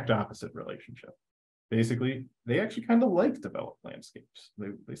exact opposite relationship. Basically, they actually kind of like developed landscapes.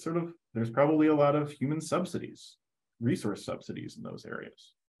 They sort of, there's probably a lot of human subsidies, resource subsidies in those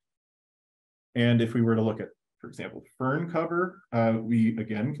areas. And if we were to look at, for example, fern cover, we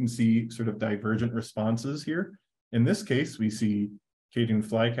again can see sort of divergent responses here. In this case, we see Cadian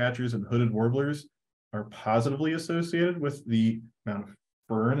flycatchers and hooded warblers are positively associated with the amount of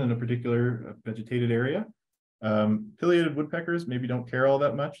fern in a particular vegetated area. Pileated woodpeckers maybe don't care all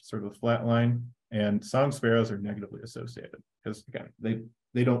that much, sort of a flat line, and song sparrows are negatively associated because, again,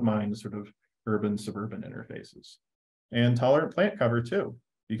 they don't mind sort of urban-suburban interfaces. And tolerant plant cover too.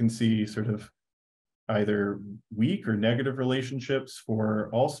 You can see sort of either weak or negative relationships for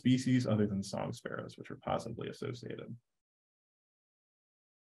all species other than song sparrows, which are positively associated.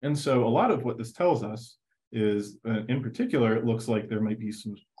 And so a lot of what this tells us is, in particular, it looks like there might be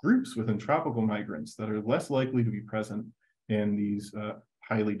some groups within tropical migrants that are less likely to be present in these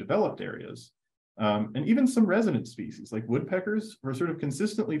highly developed areas. And even some resident species like woodpeckers, we're sort of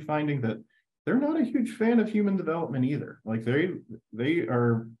consistently finding that they're not a huge fan of human development either. Like they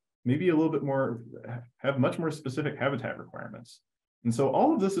are maybe a little bit more, have much more specific habitat requirements. And so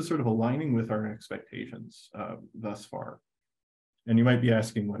all of this is sort of aligning with our expectations thus far. And you might be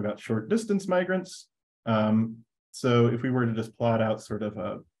asking, what about short distance migrants? So if we were to just plot out sort of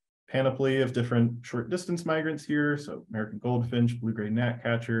a panoply of different short distance migrants here, so American goldfinch, blue-gray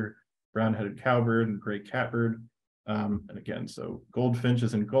gnatcatcher, brown-headed cowbird, and gray catbird. And again, so goldfinch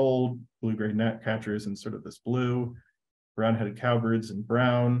is in gold, blue-gray gnatcatcher is in sort of this blue, brown-headed cowbirds in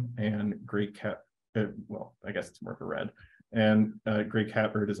brown, and gray well, I guess it's more of a red, and gray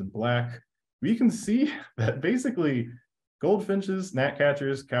catbird is in black. We can see that basically goldfinches,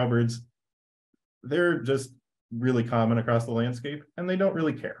 gnatcatchers, cowbirds, they're just really common across the landscape, and they don't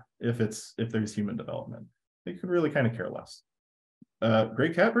really care if there's human development. They could really kind of care less.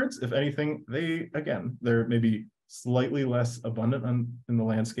 Gray catbirds, if anything, they're maybe slightly less abundant in the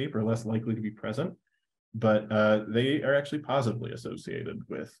landscape or less likely to be present, but they are actually positively associated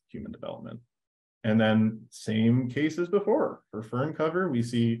with human development. And then same case as before. For fern cover, we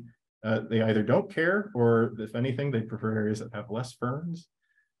see they either don't care, or if anything, they prefer areas that have less ferns.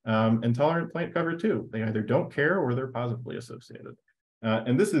 And tolerant plant cover too. They either don't care or they're positively associated.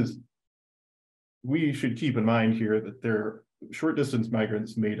 And we should keep in mind here that they're short distance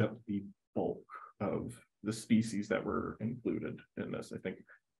migrants made up the bulk of the species that were included in this. I think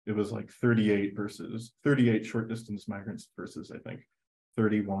it was like 38 short distance migrants versus I think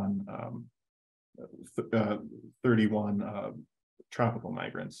 31 tropical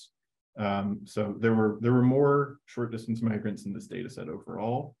migrants. So there were more short distance migrants in this data set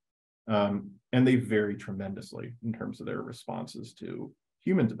overall, and they vary tremendously in terms of their responses to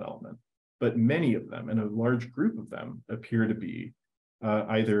human development. But many of them, and a large group of them, appear to be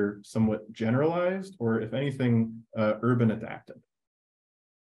either somewhat generalized or, if anything, urban adapted.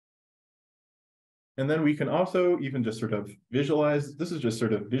 And then we can also even just sort of visualize, this is just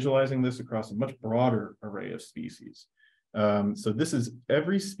sort of visualizing this across a much broader array of species. So this is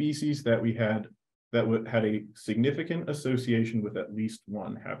every species that we had that had a significant association with at least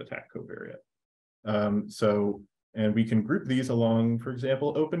one habitat covariate. And we can group these along, for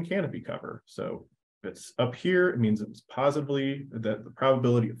example, open canopy cover. So if it's up here, it means it was positively, that the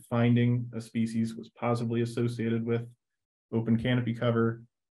probability of finding a species was positively associated with open canopy cover.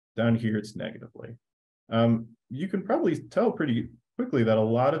 Down here, it's negatively. You can probably tell pretty quickly that a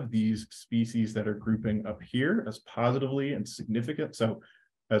lot of these species that are grouping up here as positively and significant. So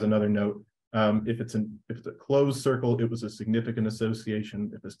as another note, if it's a closed circle, it was a significant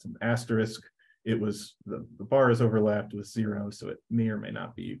association. If it's an asterisk, it was the bar is overlapped with 0, so it may or may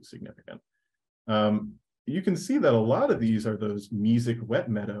not be significant. you can see that a lot of these are those mesic wet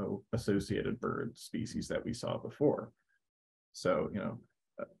meadow associated bird species that we saw before. So, you know,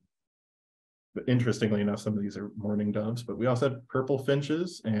 but interestingly enough, some of these are mourning doves, but we also had purple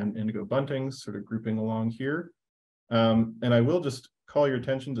finches and indigo buntings sort of grouping along here. And I will just call your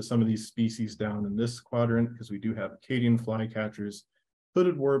attention to some of these species down in this quadrant, because we do have Acadian flycatchers,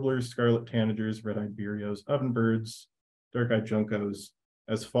 hooded warblers, scarlet tanagers, red-eyed vireos, ovenbirds, dark-eyed juncos,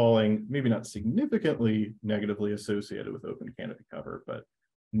 as falling, maybe not significantly negatively associated with open canopy cover, but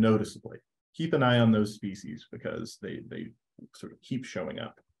noticeably. Keep an eye on those species because they sort of keep showing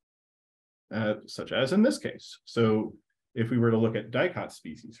up, such as in this case. So if we were to look at dicot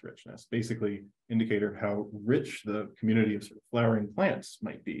species richness, basically indicator of how rich the community of sort of flowering plants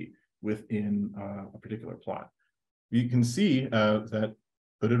might be within a particular plot, you can see that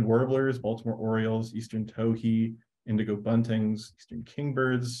hooded warblers, Baltimore orioles, eastern towhee, indigo buntings, eastern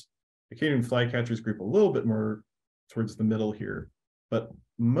kingbirds, Acadian flycatchers group a little bit more towards the middle here, but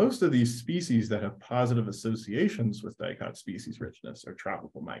most of these species that have positive associations with dicot species richness are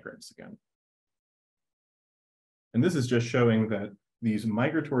tropical migrants again. And this is just showing that these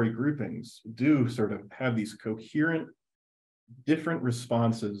migratory groupings do sort of have these coherent, different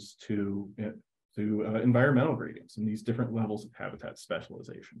responses to environmental gradients and these different levels of habitat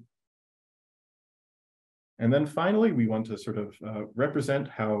specialization. And then finally, we want to sort of represent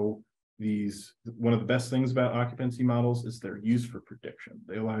how one of the best things about occupancy models is their use for prediction.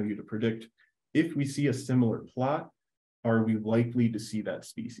 They allow you to predict, if we see a similar plot, are we likely to see that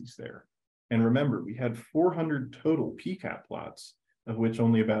species there? And remember, we had 400 total PCAP plots, of which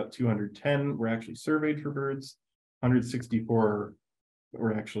only about 210 were actually surveyed for birds, 164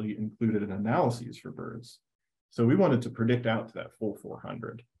 were actually included in analyses for birds. So we wanted to predict out to that full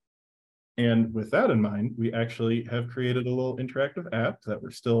 400. And with that in mind, we actually have created a little interactive app that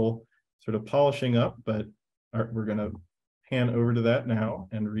we're still sort of polishing up, but we're going to pan over to that now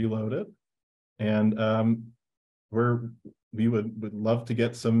and reload it. And we would love to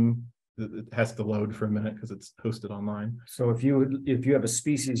get some. It has to load for a minute because it's hosted online. So if you have a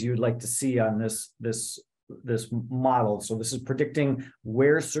species you would like to see on this model, so this is predicting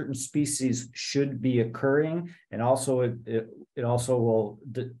where certain species should be occurring, and also it also will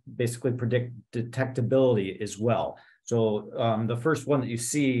basically predict detectability as well. So the first one that you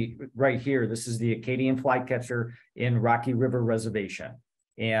see right here, this is the Acadian flycatcher in Rocky River Reservation.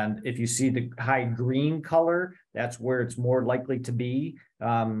 And if you see the high green color, that's where it's more likely to be.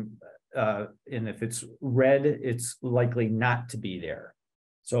 And if it's red, it's likely not to be there.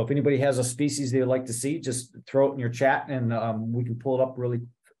 So if anybody has a species they would like to see, just throw it in your chat and we can pull it up really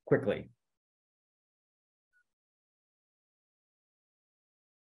quickly.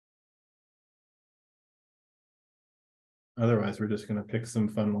 Otherwise, we're just going to pick some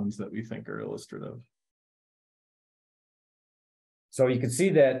fun ones that we think are illustrative. So you can see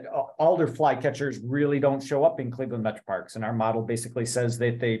that alder flycatchers really don't show up in Cleveland Metroparks, and our model basically says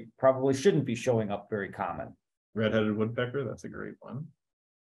that they probably shouldn't be showing up very common. Red-headed woodpecker, that's a great one.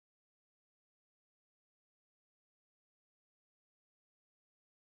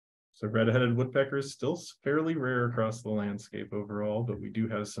 So red-headed woodpecker is still fairly rare across the landscape overall, but we do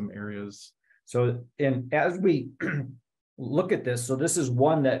have some areas. So, and as we look at this, so this is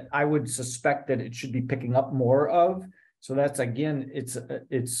one that I would suspect that it should be picking up more of. So that's, again, it's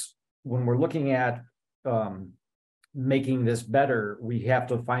when we're looking at making this better, we have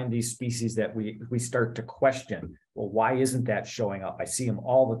to find these species that we start to question. Well, why isn't that showing up? I see them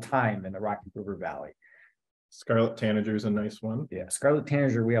all the time in the Rocky River Valley. Scarlet tanager is a nice one. Yeah, scarlet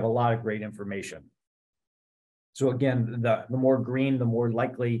tanager, we have a lot of great information. So again, the more green, the more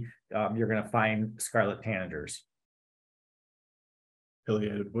likely you're going to find scarlet tanagers.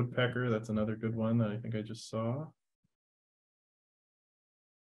 Pileated woodpecker, that's another good one that I think I just saw.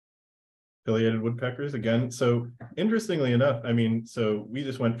 Pileated woodpeckers again. So interestingly enough, I mean, so we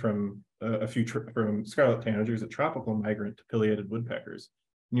just went from from scarlet tanagers, a tropical migrant, to pileated woodpeckers.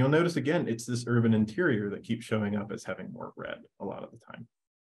 And you'll notice again, it's this urban interior that keeps showing up as having more red a lot of the time.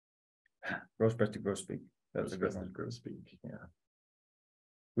 Rose-breasted grosbeak. That's a good one. Grosbeak, yeah.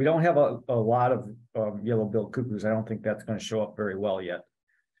 We don't have a lot of yellow-billed cuckoos. I don't think that's going to show up very well yet.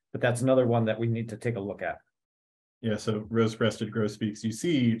 But that's another one that we need to take a look at. Yeah, so rose-breasted grosbeaks, you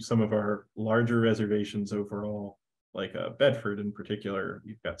see some of our larger reservations overall, like Bedford in particular,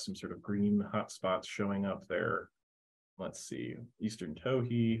 you've got some sort of green hot spots showing up there. Let's see, eastern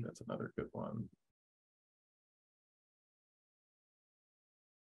towhee, that's another good one.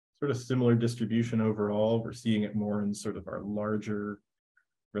 Sort of similar distribution overall. We're seeing it more in sort of our larger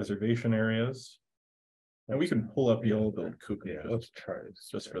reservation areas. And we can pull up yellow-billed cuckoo. Yeah, let's try it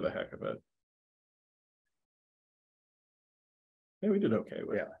just for the heck of it. Yeah, we did okay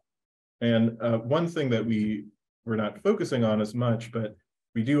with that. And one thing that we're not focusing on as much, but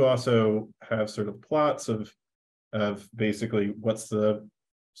we do also have sort of plots of basically what's the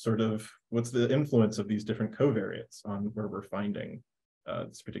influence of these different covariates on where we're finding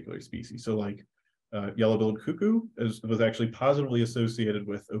this particular species. So like yellow-billed cuckoo was actually positively associated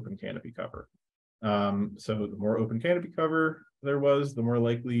with open canopy cover. So the more open canopy cover there was, the more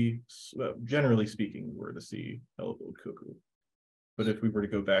likely, generally speaking, we were to see yellow-billed cuckoo. But if we were to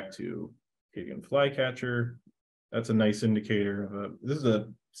go back to Acadian flycatcher, that's a nice indicator of this is a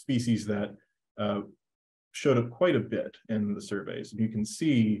species that showed up quite a bit in the surveys. And you can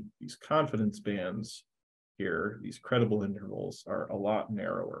see these confidence bands here, these credible intervals are a lot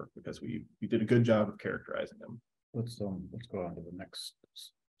narrower because we did a good job of characterizing them. Let's go on to the next.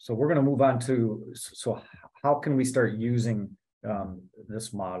 So we're going to move on to, so how can we start using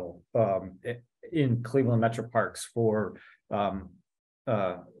this model in Cleveland Metroparks for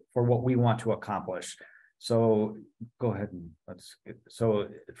what we want to accomplish? So go ahead and let's get, so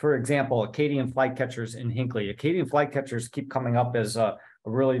for example, Acadian flycatchers in Hinckley. Acadian flycatchers keep coming up as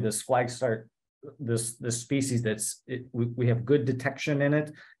really this this species we have good detection in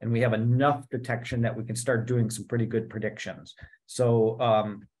it, and we have enough detection that we can start doing some pretty good predictions. So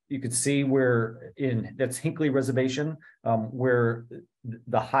you could see that's Hinckley Reservation, where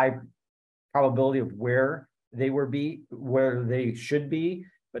the high probability of where they should be.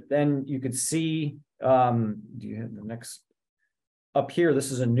 But then you could see, do you have the next up here?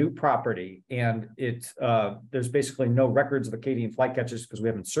 This is a new property, and there's basically no records of Acadian flycatchers because we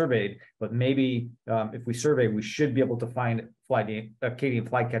haven't surveyed. But maybe if we survey, we should be able to find Acadian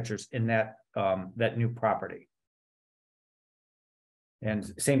flycatchers in that new property.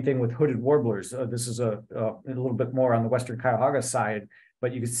 And same thing with hooded warblers. This is a little bit more on the Western Cuyahoga side,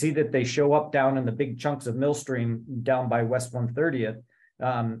 but you can see that they show up down in the big chunks of millstream down by West 130th.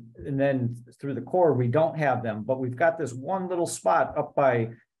 And then through the core, we don't have them, but we've got this one little spot up by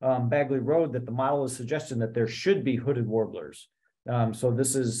Bagley Road that the model is suggesting that there should be hooded warblers. So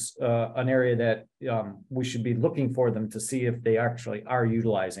this is an area that we should be looking for them to see if they actually are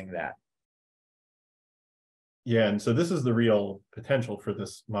utilizing that. Yeah, and so this is the real potential for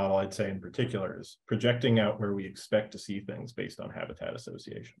this model, I'd say in particular, is projecting out where we expect to see things based on habitat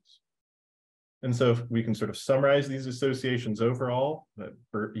associations. And so if we can sort of summarize these associations overall,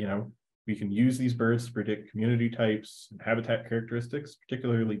 we can use these birds to predict community types and habitat characteristics,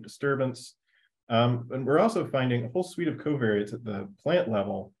 particularly disturbance. And we're also finding a whole suite of covariates at the plant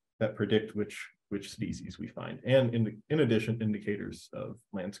level that predict which species we find, and in addition, indicators of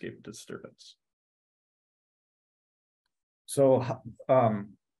landscape disturbance. So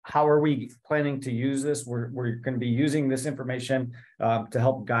how are we planning to use this? We're going to be using this information to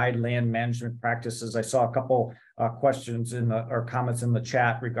help guide land management practices. I saw a couple questions or comments in the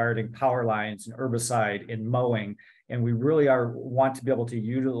chat regarding power lines and herbicide and mowing, and we really want to be able to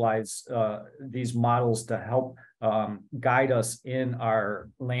utilize these models to help guide us in our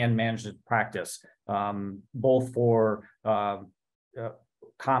land management practice, both for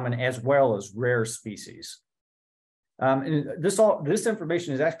common as well as rare species. And this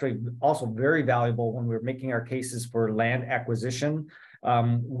information is actually also very valuable when we're making our cases for land acquisition.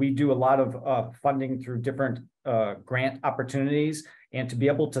 We do a lot of funding through different grant opportunities, and to be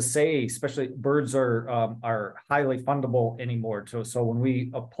able to say, especially birds are highly fundable anymore. So when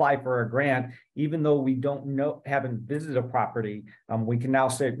we apply for a grant, even though we haven't visited a property, we can now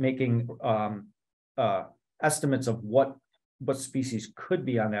start making estimates of what species could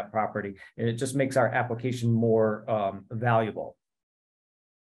be on that property, and it just makes our application more valuable.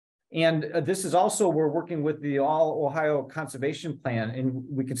 And this is also, we're working with the All Ohio Conservation Plan, and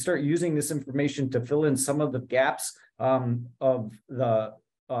we can start using this information to fill in some of the gaps that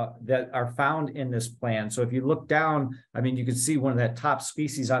are found in this plan. So if you look down, I mean, you can see one of the top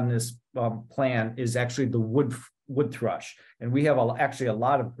species on this plan is actually the wood thrush. And we have actually a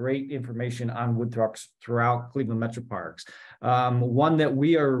lot of great information on wood thrush throughout Cleveland Metroparks. One that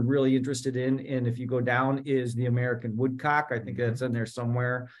we are really interested in, and if you go down, is the American woodcock. I think that's in there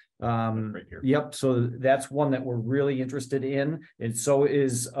somewhere. Right here. Yep. So that's one that we're really interested in. And so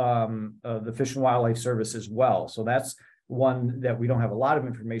is the Fish and Wildlife Service as well. So that's one that we don't have a lot of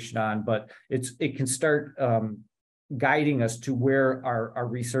information on, but it can start guiding us to where our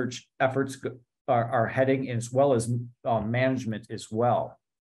research efforts are heading, as well as management as well.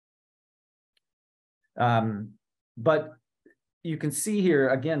 But you can see here,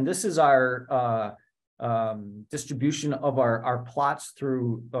 again, this is our distribution of our plots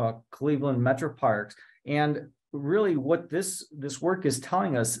through Cleveland Metroparks. And really what this work is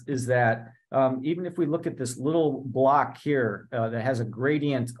telling us is that even if we look at this little block here that has a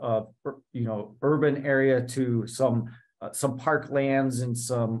gradient of, urban area to some parklands and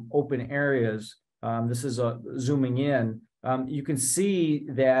some open areas, this is zooming in, you can see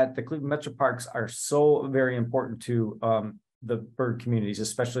that the Cleveland Metroparks are so very important to the bird communities,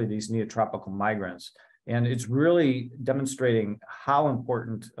 especially these neotropical migrants. And it's really demonstrating how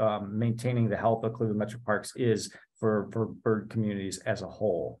important maintaining the health of Cleveland Metroparks is for bird communities as a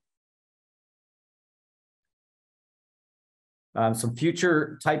whole. Some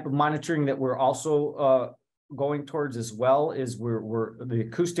future type of monitoring that we're also going towards as well is we're the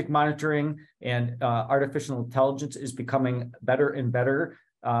acoustic monitoring and artificial intelligence is becoming better and better.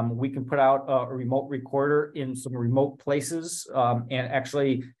 We can put out a remote recorder in some remote places and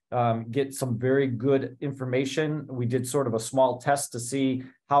actually get some very good information. We did sort of a small test to see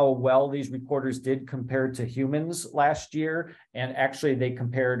how well these recorders did compared to humans last year. And actually they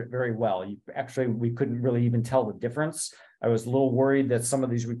compared very well. We couldn't really even tell the difference. I was a little worried that some of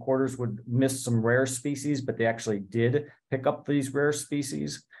these recorders would miss some rare species, but they actually did pick up these rare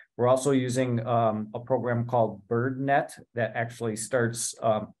species. We're also using a program called BirdNet that actually starts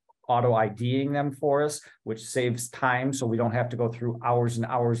auto IDing them for us, which saves time. So we don't have to go through hours and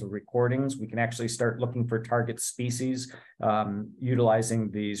hours of recordings. We can actually start looking for target species utilizing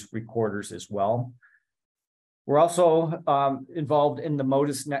these recorders as well. We're also involved in the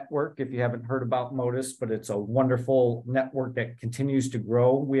MODIS network, if you haven't heard about MODIS, but it's a wonderful network that continues to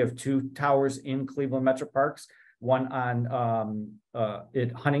grow. We have 2 towers in Cleveland Metroparks, one on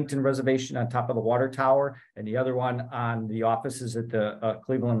at Huntington Reservation on top of the water tower, and the other one on the offices at the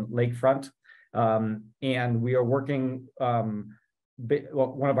Cleveland Lakefront. And we are working,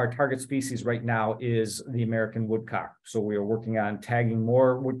 one of our target species right now is the American woodcock. So we are working on tagging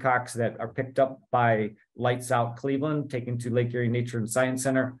more woodcocks that are picked up by Lights Out Cleveland, taken to Lake Erie Nature and Science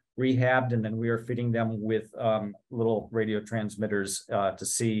Center, rehabbed, and then we are fitting them with little radio transmitters to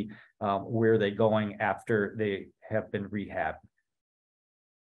see where they're going after they have been rehabbed.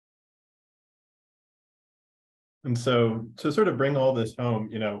 And so to sort of bring all this home,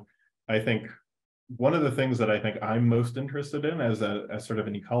 I think one of the things that I think I'm most interested in as sort of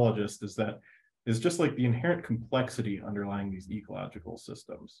an ecologist is just like the inherent complexity underlying these ecological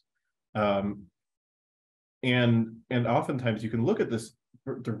systems. And oftentimes you can look at this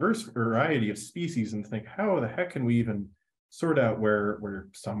diverse variety of species and think, how the heck can we even sort out where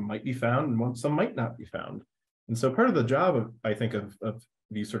some might be found and some might not be found? And so part of the job of, I think, of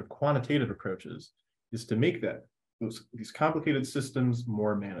these sort of quantitative approaches is to make these complicated systems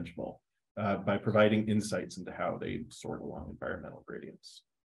more manageable by providing insights into how they sort along environmental gradients.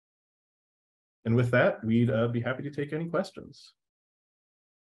 And with that, we'd be happy to take any questions.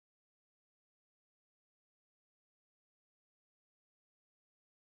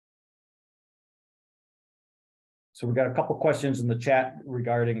 So we got a couple questions in the chat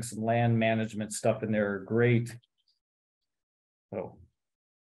regarding some land management stuff, and they're great. So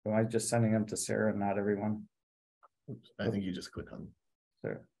am I just sending them to Sarah, not everyone? Oops, I think you just click on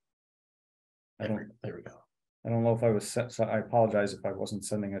Sarah. There we go. I don't know if I was set, so I apologize if I wasn't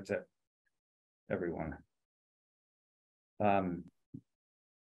sending it to everyone.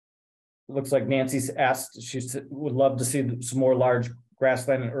 Looks like Nancy's asked, she would love to see some more large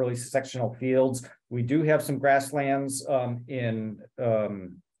grassland and early sectional fields. We do have some grasslands in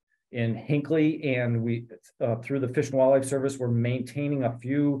Hinckley, and we through the Fish and Wildlife Service, we're maintaining a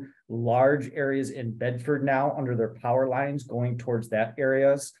few large areas in Bedford now under their power lines going towards that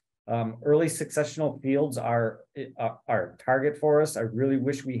areas. Early successional fields are a target for us. I really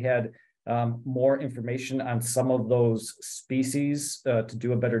wish we had more information on some of those species to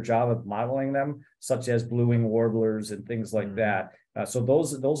do a better job of modeling them, such as blue-winged warblers and things like that. So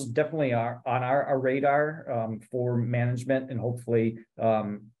those definitely are on our radar for management, and hopefully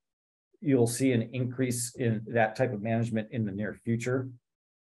you'll see an increase in that type of management in the near future.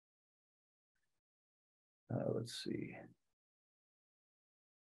 Let's see.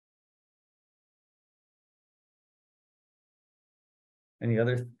 Any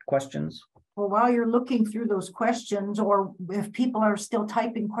other questions? Well, while you're looking through those questions, or if people are still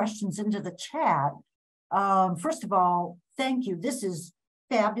typing questions into the chat, first of all, thank you. This is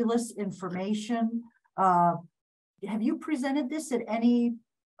fabulous information. Have you presented this at any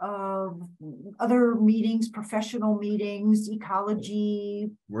other meetings, professional meetings,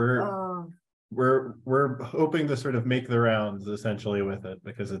 ecology? We're hoping to sort of make the rounds essentially with it,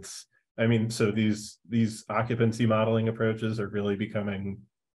 because it's, I mean, so these occupancy modeling approaches are really becoming,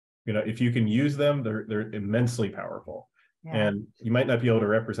 if you can use them, they're immensely powerful. Yeah. And you might not be able to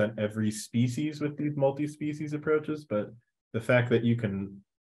represent every species with these multi-species approaches, but the fact that you can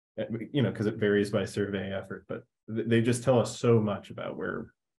you know, because it varies by survey effort, but they just tell us so much about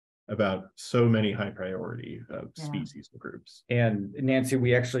about so many high priority species and groups. And Nancy,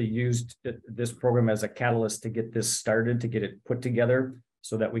 we actually used this program as a catalyst to get this started, to get it put together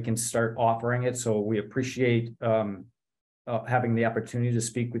so that we can start offering it. So we appreciate having the opportunity to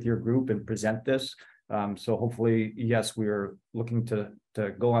speak with your group and present this. So hopefully, yes, we are looking to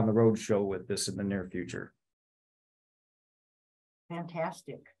go on the road show with this in the near future.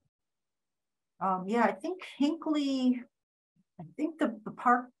 Fantastic. Yeah, I think Hinckley, I think the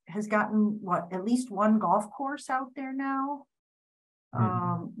park has gotten at least one golf course out there now.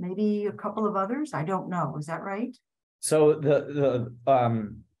 Maybe a couple of others. I don't know. Is that right? So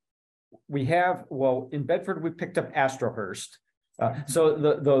we have, well, in Bedford, we picked up Astrohurst. So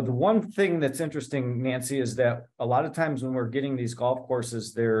the one thing that's interesting, Nancy, is that a lot of times when we're getting these golf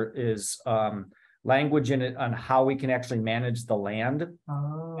courses, there is language in it on how we can actually manage the land.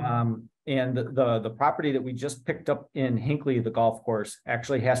 And the property that we just picked up in Hinckley, the golf course,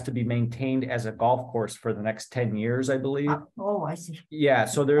 actually has to be maintained as a golf course for the next 10 years, I believe. Oh, I see. Yeah,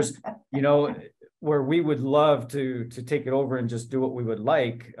 so there's, you know, where we would love to take it over and just do what we would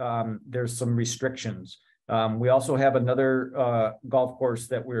like, there's some restrictions. We also have another golf course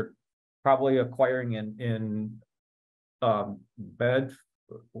that we're probably acquiring in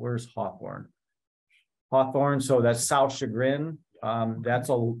where's Hawthorne? Hawthorne, so that's South Chagrin. That's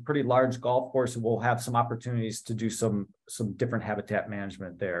a pretty large golf course, and we'll have some opportunities to do some different habitat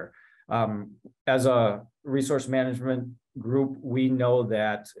management there. As a resource management group, we know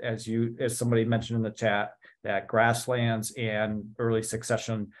that as somebody mentioned in the chat, that grasslands and early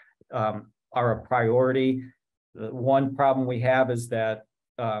succession are a priority. The one problem we have is that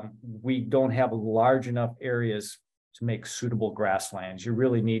we don't have large enough areas to make suitable grasslands. You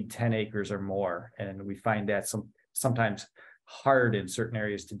really need 10 acres or more, and we find that sometimes hard in certain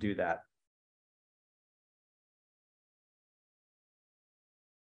areas to do that.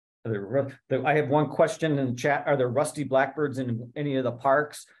 I have one question in the chat. Are there rusty blackbirds in any of the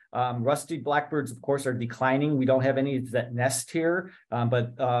parks? Rusty blackbirds, of course, are declining. We don't have any that nest here,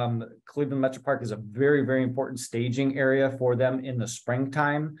 but Cleveland Metropark is a very, very important staging area for them in the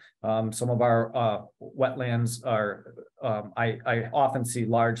springtime. Some of our wetlands are, I often see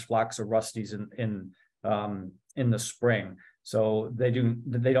large flocks of rusties in the spring. So they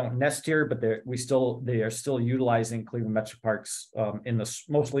don't nest here, but they are still utilizing Cleveland Metroparks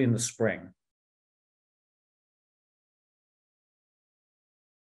mostly in the spring.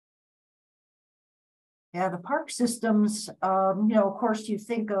 Yeah, the park systems, you know, of course, you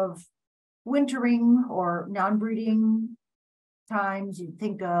think of wintering or non-breeding times, you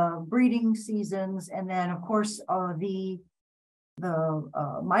think of breeding seasons, and then, of course, the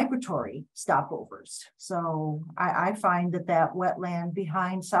migratory stopovers. So I find that wetland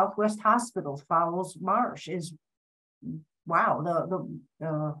behind Southwest Hospital, Fowles Marsh, is, wow,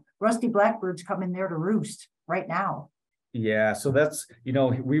 the rusty blackbirds come in there to roost right now. Yeah, so that's, you know,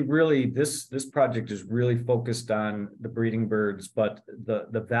 we really, this project is really focused on the breeding birds, but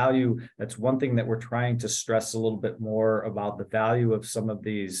the value, that's one thing that we're trying to stress a little bit more about, the value of some of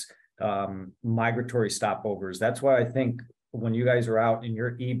these migratory stopovers. That's why I think when you guys are out and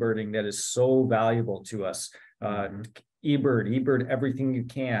you're e-birding, that is so valuable to us. E-bird everything you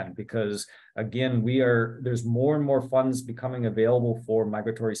can, because again, there's more and more funds becoming available for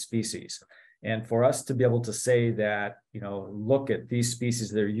migratory species. And for us to be able to say that, you know, look at these species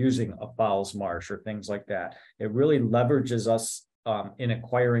that are using a Fowles Marsh or things like that, it really leverages us in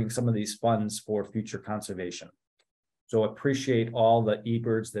acquiring some of these funds for future conservation. So appreciate all the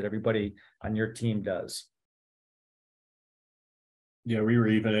e-birds that everybody on your team does. Yeah, we were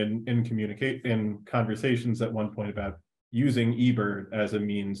even in conversations at one point about using eBird as a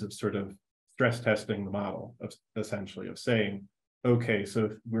means of sort of stress testing the model, of essentially of saying, okay, so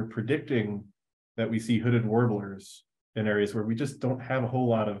if we're predicting that we see hooded warblers in areas where we just don't have a whole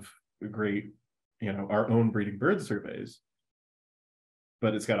lot of great, you know, our own breeding bird surveys,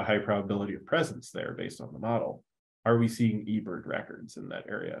 but it's got a high probability of presence there based on the model. Are we seeing eBird records in that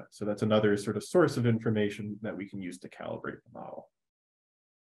area? So that's another sort of source of information that we can use to calibrate the model.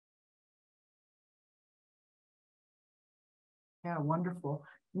 Yeah, wonderful.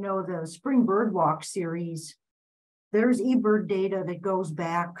 You know, the Spring Bird Walk series, there's eBird data that goes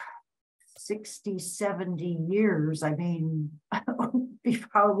back 60, 70 years. I mean,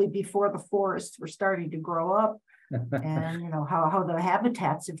 probably before the forests were starting to grow up. And, you know, how the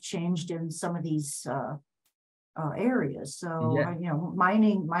habitats have changed in some of these areas. So, yeah. You know,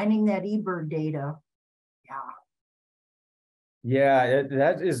 mining that eBird data. Yeah. Yeah,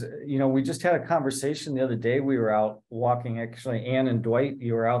 that is, we just had a conversation the other day. We were out walking, actually, Ann and Dwight,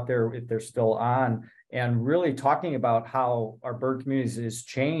 you were out there, if they're still on, and really talking about how our bird communities has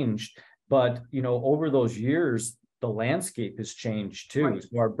changed. But, over those years, the landscape has changed too. Right.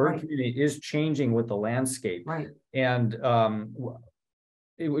 So our bird Right. community is changing with the landscape. Right. And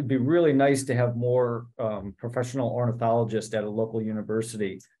it would be really nice to have more professional ornithologists at a local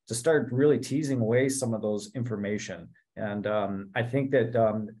university to start really teasing away some of those information. And I think that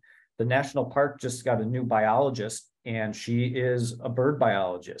the national park just got a new biologist, and she is a bird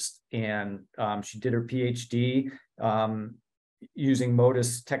biologist, and she did her PhD using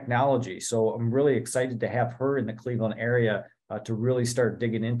Modis technology. So I'm really excited to have her in the Cleveland area to really start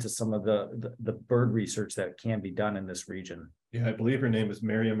digging into some of the bird research that can be done in this region. Yeah, I believe her name is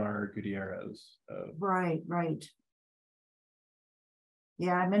Mariamar Gutierrez. Right.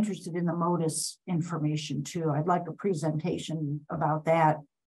 Yeah, I'm interested in the Modis information too. I'd like a presentation about that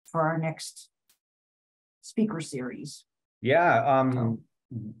for our next speaker series. Yeah,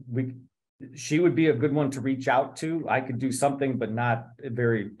 she would be a good one to reach out to. I could do something, but not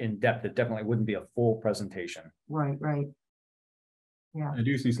very in depth. It definitely wouldn't be a full presentation. Right. Yeah. I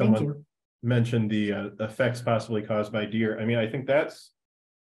do see someone mention the effects possibly caused by deer. I mean, I think that's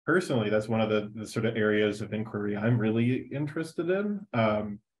one of the sort of areas of inquiry I'm really interested in.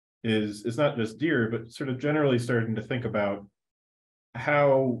 Is it's not just deer, but sort of generally starting to think about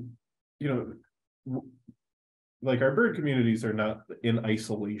how, like our bird communities are not in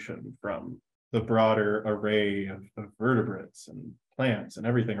isolation from the broader array of vertebrates and plants and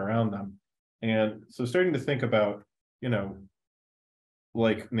everything around them. And so starting to think about,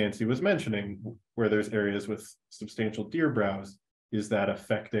 like Nancy was mentioning, where there's areas with substantial deer browse, is that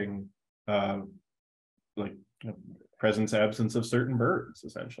affecting presence, absence of certain birds,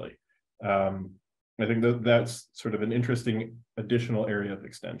 essentially? I think that's sort of an interesting additional area of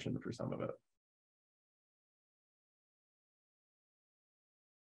extension for some of it.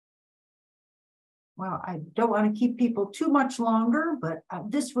 Well, I don't want to keep people too much longer, but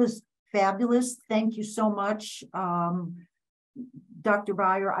this was fabulous. Thank you so much. Dr.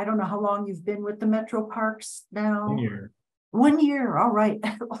 Byer, I don't know how long you've been with the Metroparks now. 1 year. 1 year. All right.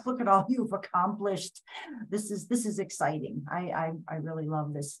 Look at all you've accomplished. This is exciting. I really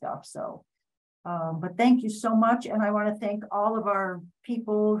love this stuff. So, but thank you so much. And I want to thank all of our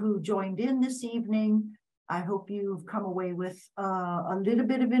people who joined in this evening. I hope you've come away with a little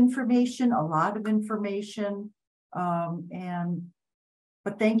bit of information, a lot of information. But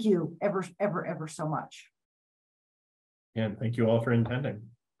thank you ever so much. And thank you all for attending.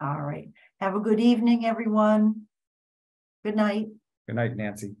 All right. Have a good evening, everyone. Good night. Good night,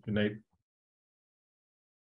 Nancy. Good night.